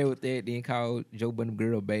got mad with that. Then called Joe Budden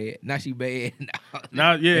girl bad. Now she bad.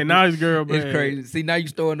 now his girl bad. It's crazy. See, now you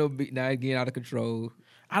starting up. Now it's getting out of control.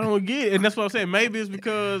 I don't get it, and that's what I'm saying. Maybe it's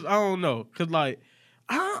because I don't know, because like.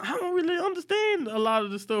 I don't really understand a lot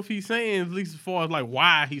of the stuff he's saying, at least as far as like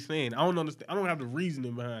why he's saying. I don't understand. I don't have the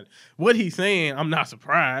reasoning behind it. What he's saying, I'm not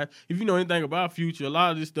surprised. If you know anything about Future, a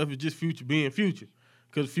lot of this stuff is just Future being Future.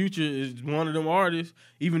 Because Future is one of them artists,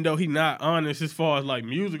 even though he's not honest as far as like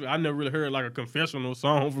music. I never really heard like a confessional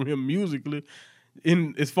song from him musically.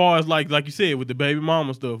 In as far as like you said, with the baby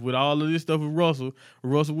mama stuff, with all of this stuff with Russell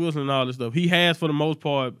Wilson and all this stuff, he has for the most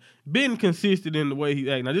part been consistent in the way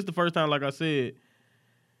he acts. Now this is the first time, like I said,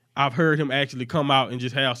 I've heard him actually come out and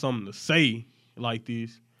just have something to say like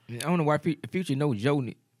this. I don't know why Future knows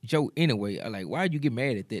Joe anyway. Like, why'd you get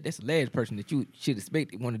mad at that? That's the last person that you should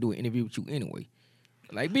expect to want to do an interview with you anyway.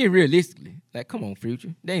 Like, being realistically, like, come on,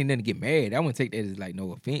 Future. There ain't nothing to get mad. I wouldn't take that as, like,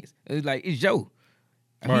 no offense. It's like, it's Joe.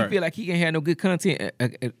 If he feel like he can have no good content,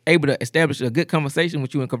 able to establish a good conversation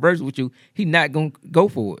with you and converse with you, he not going to go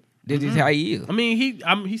for it. That's just how he is. I mean,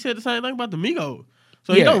 he said the same thing about the Migos.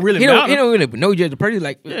 So he don't really matter. He don't really know you as a person.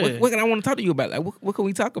 Like, what can I want to talk to you about? Like, what can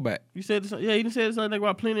we talk about? You said this, he didn't say the same thing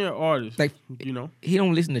about plenty of artists. Like, he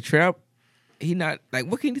don't listen to trap. He not like,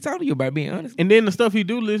 what can he talk to you about? Being honest. And then the stuff he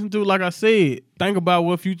do listen to, like I said, think about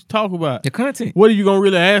what Future talk about. The content. What are you gonna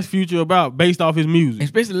really ask Future about based off his music?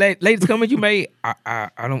 Especially latest comment you made.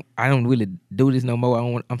 I don't really do this no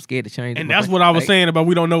more. I'm scared to change. And that's what I was saying about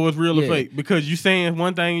we don't know what's real or fake, because you saying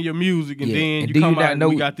one thing in your music and then you come out and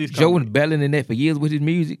we got this. Joe was battling in that for years with his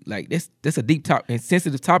music. Like that's a deep talk and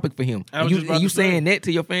sensitive topic for him. And you saying that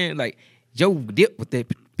to your fans, like Joe dipped with that.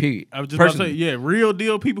 Period. I was just about to say, real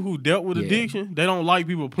deal people who dealt with addiction, they don't like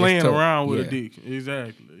people playing around with addiction.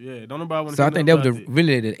 Exactly. Yeah, don't nobody want to. So I think that was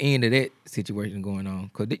really the end of that situation going on,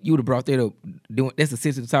 because you would have brought that up. That's a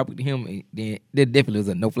sensitive topic to him, and then there definitely was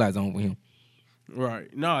a no-fly zone for him.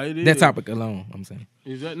 Right. No, it is. That topic alone, I'm saying.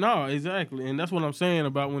 Exactly. And that's what I'm saying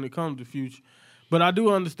about when it comes to Future. But I do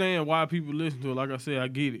understand why people listen to it. Like I said, I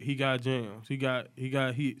get it. He got jams. He got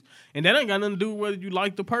hits. And that ain't got nothing to do with whether you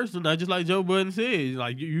like the person. Not just like Joe Budden said.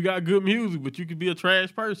 Like, you got good music, but you could be a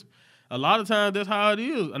trash person. A lot of times that's how it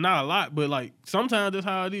is. Not a lot, but like sometimes that's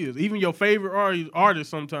how it is. Even your favorite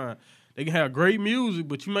artists sometimes, they can have great music,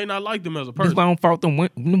 but you may not like them as a person. That's why I don't fault them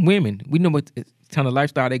women. We know what kind of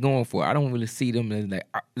lifestyle they going for. I don't really see them as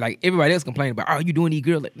like everybody else complaining about, oh, you doing these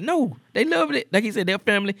girls. Like, no, they loved it. Like he said, their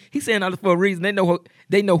family, he's saying all this for a reason. They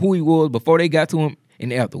know who he was before they got to him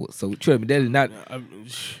and afterwards. So trust me, that is not.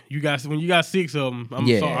 When you got 6 of them, I'm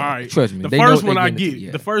sorry. All right, trust me. The first one I get.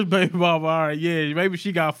 Yeah. The first baby mama, all right, yeah, maybe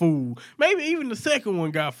she got fooled. Maybe even the second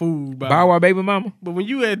one got fooled. Bow Wow baby mama. But when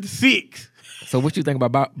you had 6. So what you think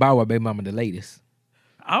about Bow Wow baby mama, the latest?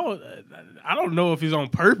 I don't know if it's on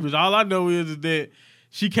purpose. All I know is that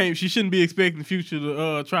she shouldn't be expecting Future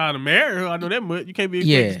to try to marry her. I know that much. You can't be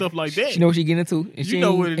expecting stuff like that. She know what she getting into. And you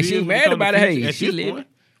know what it is. She mad about it. Hey, she living.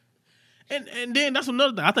 And then that's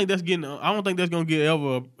another thing. I think that's getting. I don't think that's gonna get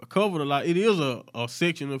ever covered a lot. It is a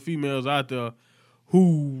section of females out there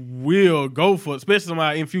who will go for, especially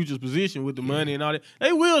somebody in Future's position with the money and all that.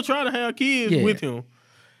 They will try to have kids with him.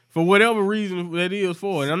 For whatever reason that is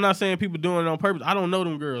for. And I'm not saying people doing it on purpose. I don't know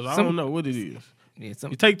them girls. I don't know what it is. Yeah,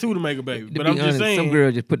 it take 2 to make a baby. But I'm just saying. Some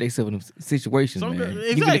girls just put themselves in situations, man.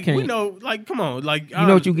 Exactly. We know, like, come on. Like, you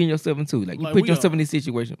know what you getting yourself into. Like, you put yourself in this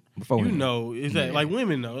situation before. You know. Exactly. Yeah. Like,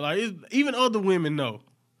 women know. Like, even other women know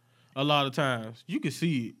a lot of times. You can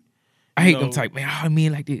see it. I hate them type, man. I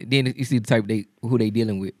mean, like, then you see the type who they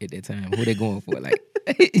dealing with at that time, who they going for. Like,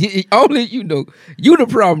 only you know, you the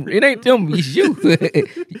problem. It ain't them, it's you.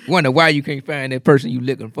 Wonder why you can't find that person you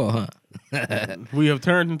looking for, huh? We have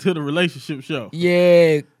turned into the relationship show.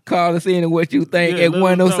 Yeah, call us in and what you think at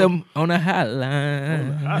 107 on the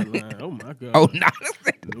hotline. On the hotline. Oh my God. Oh no,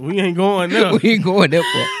 we ain't going there. We ain't going there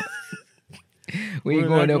for. We ain't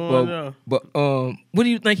going there for. But what do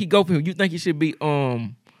you think he go for? You think he should be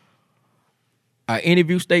an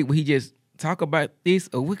interview state where he just talk about this,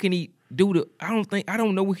 or what can he do the. I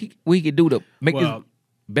don't know what he could do to make this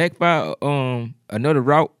backfire. Another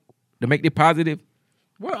route to make it positive.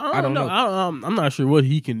 Well, I don't know. I'm not sure what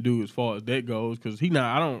he can do as far as that goes because he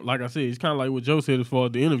not. I don't like I said. It's kind of like what Joe said as far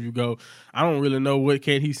as the interview goes. I don't really know what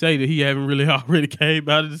can he say that he haven't really already came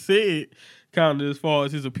out and said. Kind of as far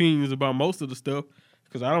as his opinions about most of the stuff.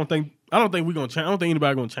 Because I don't think we're gonna change. I don't think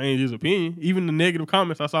anybody gonna change his opinion. Even the negative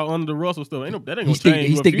comments I saw under the Russell stuff, that ain't gonna change.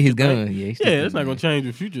 He stick to his gun. Yeah, that's not gonna change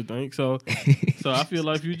what Future think. So I feel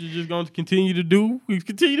like Future just gonna continue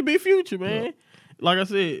to be Future, man. Yeah. Like I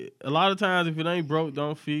said, a lot of times if it ain't broke,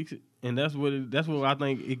 don't fix it, and that's what I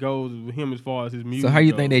think it goes with him as far as his music. So how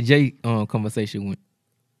you think that Jay conversation went?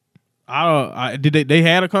 Did they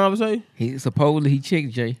had a conversation? He supposedly checked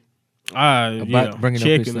Jay. About bringing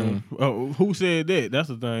checking up his son. Who said that? That's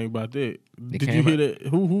the thing about that. Did you hear that?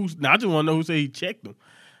 I just want to know who said he checked him.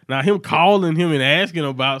 Now him calling him and asking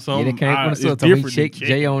about something. Yeah, they came from the source. So he checked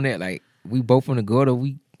Jay on that. Like we both from the gutter.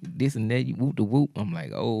 We this and that. You whoop the whoop. I'm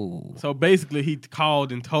like, oh. So basically, he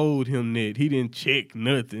called and told him that he didn't check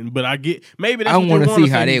nothing. But I get maybe that's. I want to see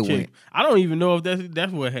how that went. I don't even know if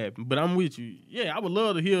that's what happened. But I'm with you. Yeah, I would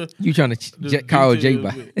love to hear. You trying to call Jay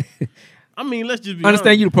by? I mean, let's just be understand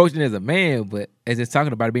honest. You approaching it as a man, but as it's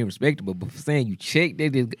talking about it being respectable, but for saying you check,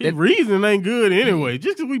 that reason ain't good anyway.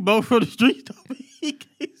 Just because we both from the streets,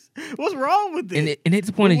 what's wrong with it? And at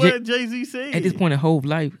this point, what Jay-Z said. At this point in whole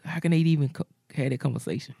life, how can they even have that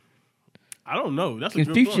conversation? I don't know. That's a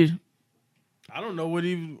good Future. Point. I don't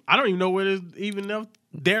even know what is even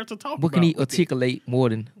there to talk about. What can he articulate more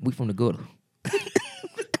than we from the gutter?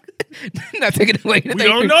 Not taking it away. We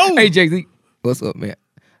don't know. Hey Jay-Z, what's up, man?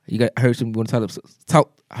 I heard you want to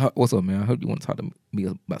talk. What's up, man? I heard you want to talk to me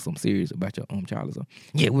about something serious about your child or something.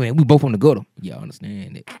 Yeah, man, we both on the gutter. Yeah, I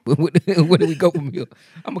understand that. But where do we go from here?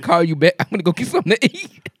 I'm gonna call you back. I'm gonna go get something to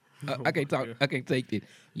eat. I can't talk. I can't take it.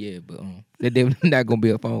 Yeah, but that definitely not gonna be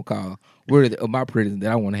a phone call. Word of my presence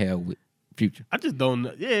that I want to have with Future. I just don't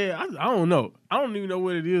know. Yeah, I don't know. I don't even know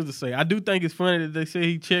what it is to say. I do think it's funny that they say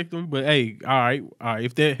he checked him, but hey, all right.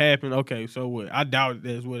 If that happened, okay, so what? I doubt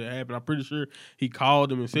that's what happened. I'm pretty sure he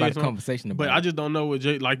called him and said about something. Conversation about but I just don't know what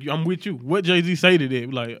I'm with you. What Jay-Z say to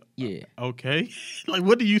that? Like, yeah, okay. Like,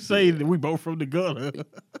 what do you say that we both from the gutter?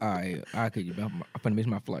 All right, I'm gonna miss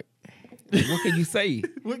my flight. What can you say?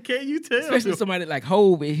 What can you tell? Especially somebody like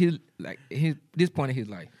Hov at this point in his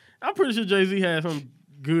life. I'm pretty sure Jay-Z had something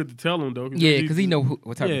good to tell him though. Yeah, because he know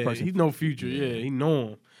what type of person. He know Future. Yeah, he know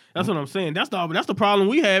him. That's what I'm saying. That's the problem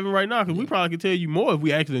we having right now because we probably could tell you more if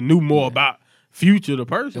we actually knew more about Future the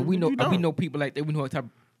person. And we know people like that. We know what type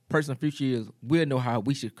of person Future is. We'll know how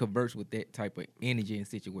we should converse with that type of energy and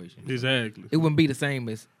situation. Exactly. It wouldn't be the same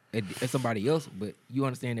as somebody else, but you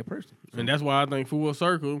understand that person. So. And that's why I think full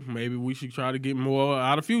circle, maybe we should try to get more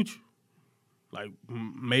out of Future. Like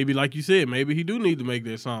maybe, like you said, maybe he do need to make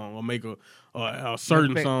that song or make a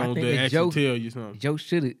certain song that actually tell you something. Joe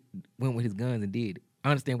should have went with his guns and did it.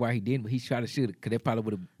 I understand why he didn't, but he tried to should have because that probably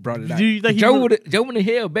would have brought it out. Do you think Joe would have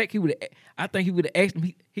held back? I think he would have asked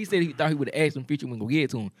him. He said he thought he would have asked him Future when we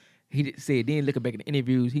get to him. He said then looking back at the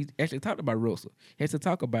interviews, he actually talked about Russell. He has to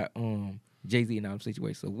talk about Jay-Z and all the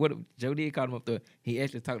situations. So what if Joe did call him up there? He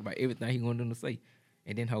actually talked about everything he wanted them to say,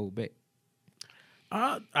 and then hold back.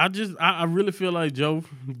 I really feel like Joe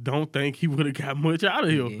don't think he would have got much out of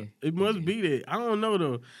him. Yeah. It must be that. I don't know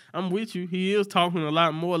though. I'm with you. He is talking a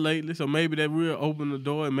lot more lately, so maybe that will open the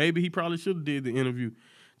door. And maybe he probably should have did the interview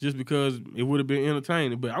just because it would have been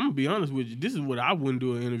entertaining. But I'm gonna be honest with you. This is what I wouldn't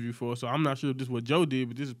do an interview for. So I'm not sure if this is what Joe did,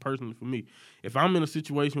 but this is personally for me. If I'm in a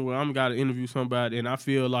situation where I'm got to interview somebody and I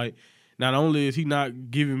feel like not only is he not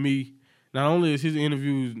giving me, not only is his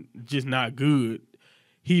interviews just not good,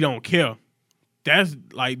 he don't care. That's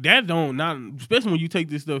like that not especially when you take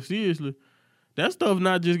this stuff seriously. That stuff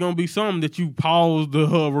not just gonna be something that you pause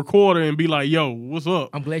the recorder and be like, "Yo, what's up?"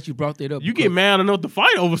 I'm glad you brought that up. You get mad enough to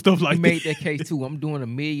fight over stuff like that. You made that case too. I'm doing $1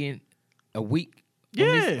 million a week.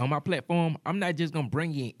 On my platform. I'm not just gonna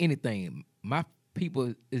bring in anything. My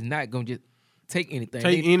people is not gonna just take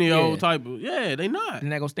anything. Old type of they not. They're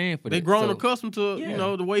not gonna stand for that. They grown accustomed to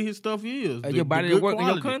the way his stuff is. Your body to work on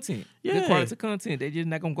your content. Good quality content. They just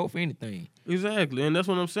not gonna go for anything. Exactly, and that's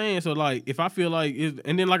what I'm saying. So like, if I feel like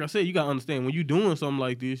and then like I said, you gotta understand when you doing something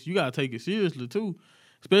like this, you gotta take it seriously too.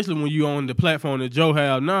 Especially when you on the platform that Joe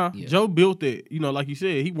have now. Yeah. Joe built it. Like you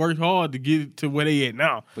said, he worked hard to get it to where they at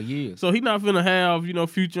now. For years. So he not finna have,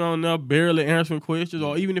 Future on there barely answering questions,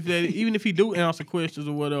 or even if he do answer questions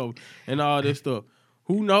or whatever and all that stuff.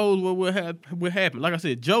 Who knows what will happen? Like I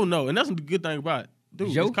said, Joe know, and that's the good thing about it.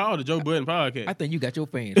 Dude, Joe, it's called the Joe Budden Podcast. I think you got your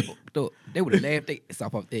fans fucked up. They would have laughed their ass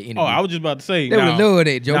off that interview. Oh, I was just about to say. They would have loved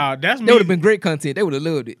that, Joe. Nah, that's me. That would have been great content. They would have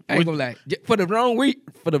loved it. I ain't gonna lie. For the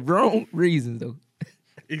wrong reasons, though.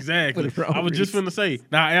 Exactly. For the wrong I was just reasons. finna say.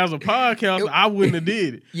 Now, as a podcaster, I wouldn't have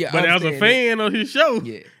did it. Yeah, but I as a understand fan of his show,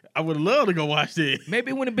 Yeah. I would love to go watch that.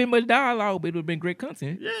 Maybe it wouldn't have been much dialogue, but it would have been great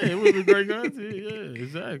content. Yeah, it would have been great content. Yeah,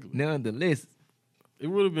 exactly. Nonetheless, It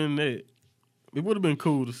would have been that. It would have been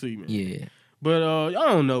cool to see, man. yeah. But I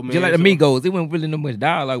don't know, man. Just like the So- Migos, it wasn't really no much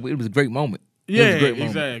dialogue, but it was a great moment. It was Yeah, a great moment.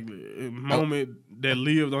 exactly. A moment that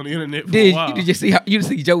lived on the internet for a Then while. you just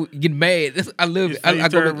see Joe getting mad. I love His it. I face go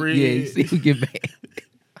turn back, red. yeah, you see him get mad.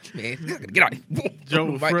 Man, get out. Joe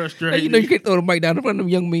was frustrated. Like, you know you can't throw the mic down in front of them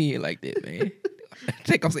young men like that, man.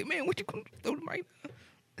 Take off, say, man, what you gonna throw the mic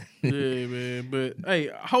down? Yeah, man. But hey,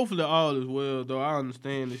 hopefully all is well. Though I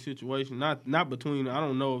understand the situation. Not between. I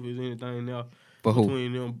don't know if there's anything now For who?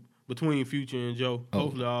 between them, between Future and Joe. Oh.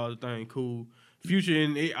 Hopefully all the thing cool. Future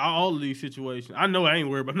in all of these situations. I know I ain't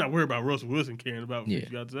worried. But I'm not worried about Russell Wilson caring about what Yeah.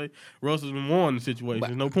 Future got to say. Russell's been won the situation. But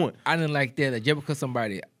There's no point. I didn't like that. Just because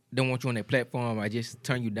somebody don't want you on their platform, I just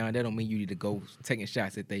turn you down. That don't mean you need to go taking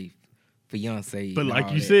shots at they fiance. But and like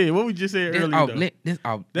all you that. said, what we just said This earlier, off- though,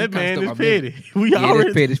 kinda that man stuff is I've been- petty. We Yeah, already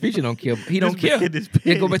that's petty. Future don't care. He don't This care. man is Let's go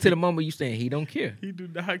petty. back to the moment you saying he don't care. He do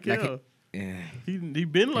not care. Like Yeah. He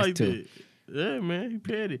been like tough. that. Yeah, man, he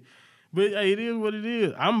petty. But hey, it is what it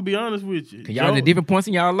is. I'm gonna be honest with you. Cause y'all in the different points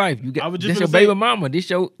in y'all life. You I got was just this your finna baby say- mama.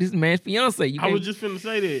 This man's fiance. You I can't, was just finna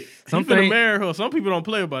say that. He Something- finna marry her. Some people don't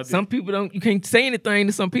play about that. some people don't. You can't say anything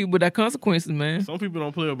to some people without consequences, man. Some people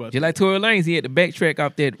don't play about Just that. like Tory Lanez, he had to backtrack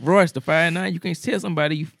off that Royce to 5'9". You can't tell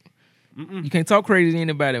somebody you can't talk crazy to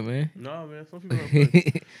anybody, man. No, man, some people don't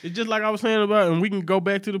play. It's just like I was saying about, and we can go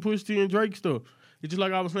back to the Pusha T and Drake stuff. It's just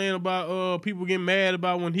like I was saying about people getting mad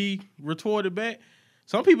about when he retorted back.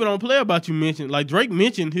 Some people don't play about you mentioned, like Drake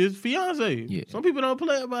mentioned his fiance. Yeah. Some people don't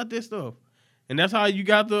play about this stuff. And that's how you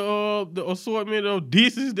got the assortment of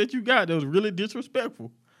disses that you got that was really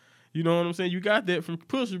disrespectful. You know what I'm saying? You got that from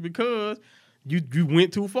Pusha because you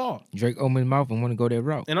went too far. Drake opened his mouth and want to go that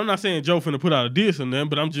route. And I'm not saying Joe finna put out a diss or nothing,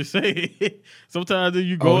 but I'm just saying sometimes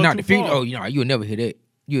you go Oh, not too the future. far. Oh, you'll never hear that.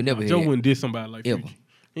 You'll never Joe hear wouldn't diss somebody like Ever. Future.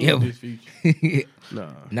 He ain't Ever. diss Future. that.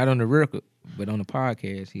 Nah. Not on the record, but on the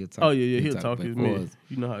podcast, he'll talk. Oh yeah, he'll talk But his for man. us,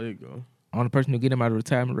 You know how that go. only person to get him out of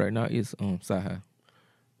retirement right now is Saha.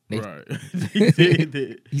 They- Right. He did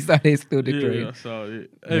that. He saw that still the Yeah, crazy. I saw it.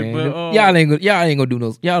 Hey, Man, but y'all ain't gonna do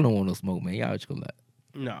no. Y'all don't want no smoke, man. Y'all chill out.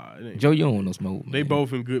 nah, it ain't. Joe, you don't want no smoke. They man.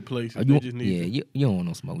 both in good places. Oh, They you, just yeah, need you don't want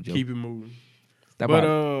no smoke, to Joe. keep it moving. Stop But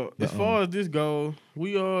out. as far as this goes,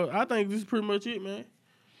 we I think this is pretty much it, man.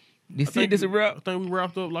 This I think this a wrap. I think we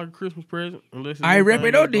wrapped up like a Christmas present. Unless it's I wrap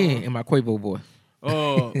it anything up then else in my Quavo voice.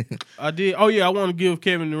 I did. Oh yeah, I want to give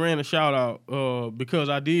Kevin Durant a shout out because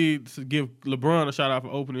I did give LeBron a shout out for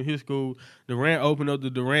opening his school. Durant opened up the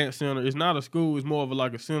Durant Center. It's not a school; it's more of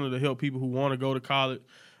like a center to help people who want to go to college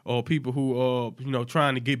or people who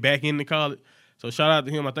trying to get back into college. So shout out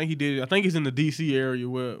to him. I think he did it. I think it's in the DC area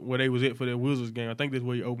where they was at for that Wizards game. I think that's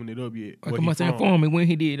where he opened it up yet. Like, where come he on, from. inform me when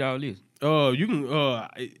he did all this. You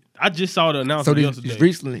can. I just saw the So announcement this yesterday. is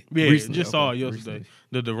recently. Yeah, recently, just saw it okay, yesterday. recently.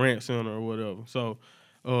 The Durant Center or whatever. So,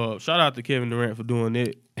 shout out to Kevin Durant for doing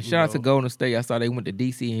that. And shout out to Golden State. I saw they went to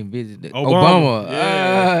DC and visited Obama. Obama.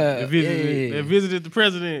 Yeah, Ah, they yeah. visited the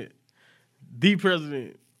president, the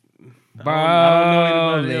president.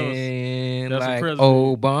 I don't know anybody else. Ballin' That's a like president.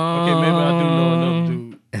 Obama. Okay, maybe I do know another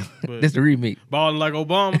dude. But That's the remix. balling like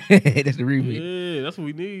Obama. That's the remix. Yeah, that's what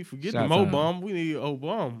we need. Forget Shout the out to Obama. We need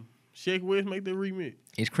Obama. Shake West make the remix.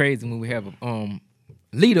 It's crazy when we have a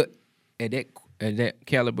leader at that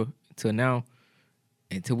caliber till now,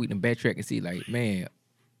 until we can backtrack and see like, man,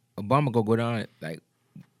 Obama go down like,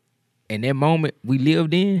 in that moment we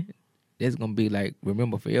lived in, that's gonna be like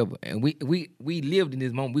remember forever. And we lived in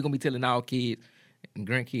this moment. We're gonna be telling our kids and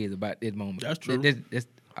grandkids about this moment. That's true.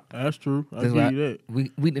 That's true. I that's give why you that.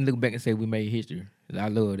 we didn't look back and say we made history. I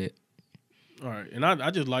love that. All right, and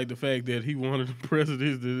I just like the fact that he wanted the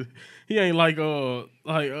presidents to. He ain't like I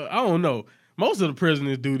don't know. Most of the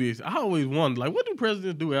presidents do this. I always wonder, like, what do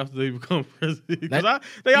presidents do after they become president? Because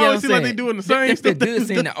they always seem like they doing the same That's stuff. the good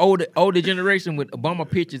seeing the older generation with Obama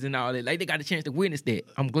pictures and all that. Like they got a chance to witness that.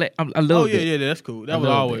 I'm glad. I love Oh yeah, that. yeah, that's cool. That I was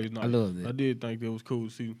love always that. nice. I love that. I did think that was cool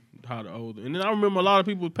to see how the older. And then I remember a lot of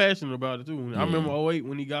people was passionate about it too. I remember 2008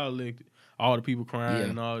 when he got elected, all the people crying Yeah.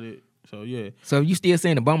 and all that. So yeah, So if you still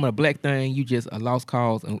saying Obama a black thing, you just a lost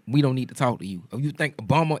cause, and we don't need to talk to you. If you think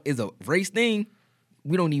Obama is a race thing,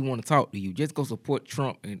 we don't even want to talk to you. Just go support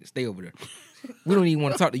Trump and stay over there. We don't even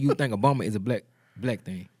want to talk to you. Think Obama is a black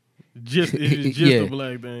thing. It's just Yeah. a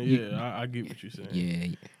black thing. Yeah, I get what you're saying.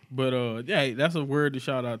 Yeah. But yeah, that's a word to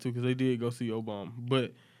shout out to because they did go see Obama.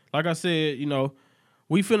 But like I said, you know,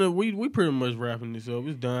 we pretty much wrapping this up.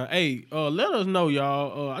 It's done. Hey, let us know,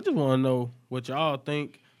 y'all. I just want to know what y'all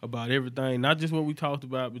think about everything, not just what we talked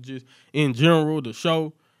about, but just in general the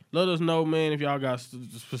show. Let us know, man, if y'all got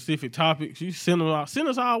specific topics. You send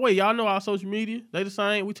us our way. Y'all know our social media. They the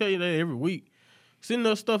same. We tell you that every week. Send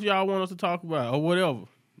us stuff y'all want us to talk about or whatever.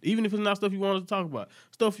 Even if it's not stuff you want us to talk about.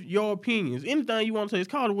 Stuff, your opinions. Anything you want to say.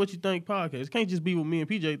 It's called a What You Think podcast. It can't just be what me and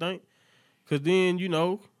PJ think. Because then, you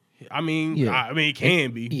know, I mean, it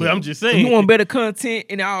can be. But I'm just saying. If you want better content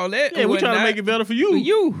and all that. Yeah, we're trying to make it better for you. For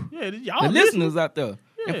you. Yeah, y'all the listeners out there.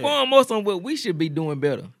 Yeah. Inform us on what we should be doing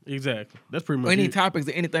better. Exactly. That's pretty much any it. topics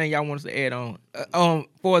or anything y'all want us to add on.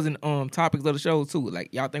 For us topics of the show too.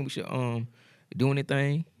 Like y'all think we should do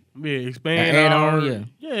anything? Yeah, expand add our,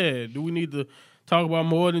 on. Yeah. Do we need to talk about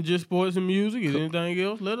more than just sports and music? Is anything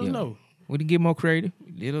else? Let us know. We can get more creative.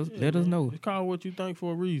 Let us know. It's called What You Think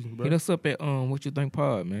for a reason, bro. Hit us up at What You Think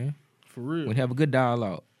Pod, man. For real. We have a good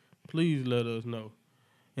dialogue. Please let us know.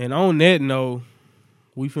 And on that note,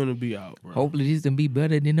 we finna be out, bro. Hopefully this can be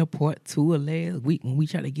better than the part 2 of last week when we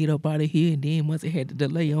try to get up out of here and then once it had the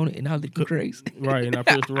delay on it and all the crazy. Right, and I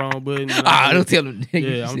pressed the wrong button. Don't tell them.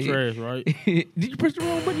 Yeah, I'm trash, right? Did you press the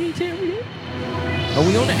wrong button? You ain't tell me yet? Are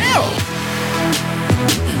we on the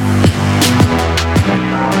L?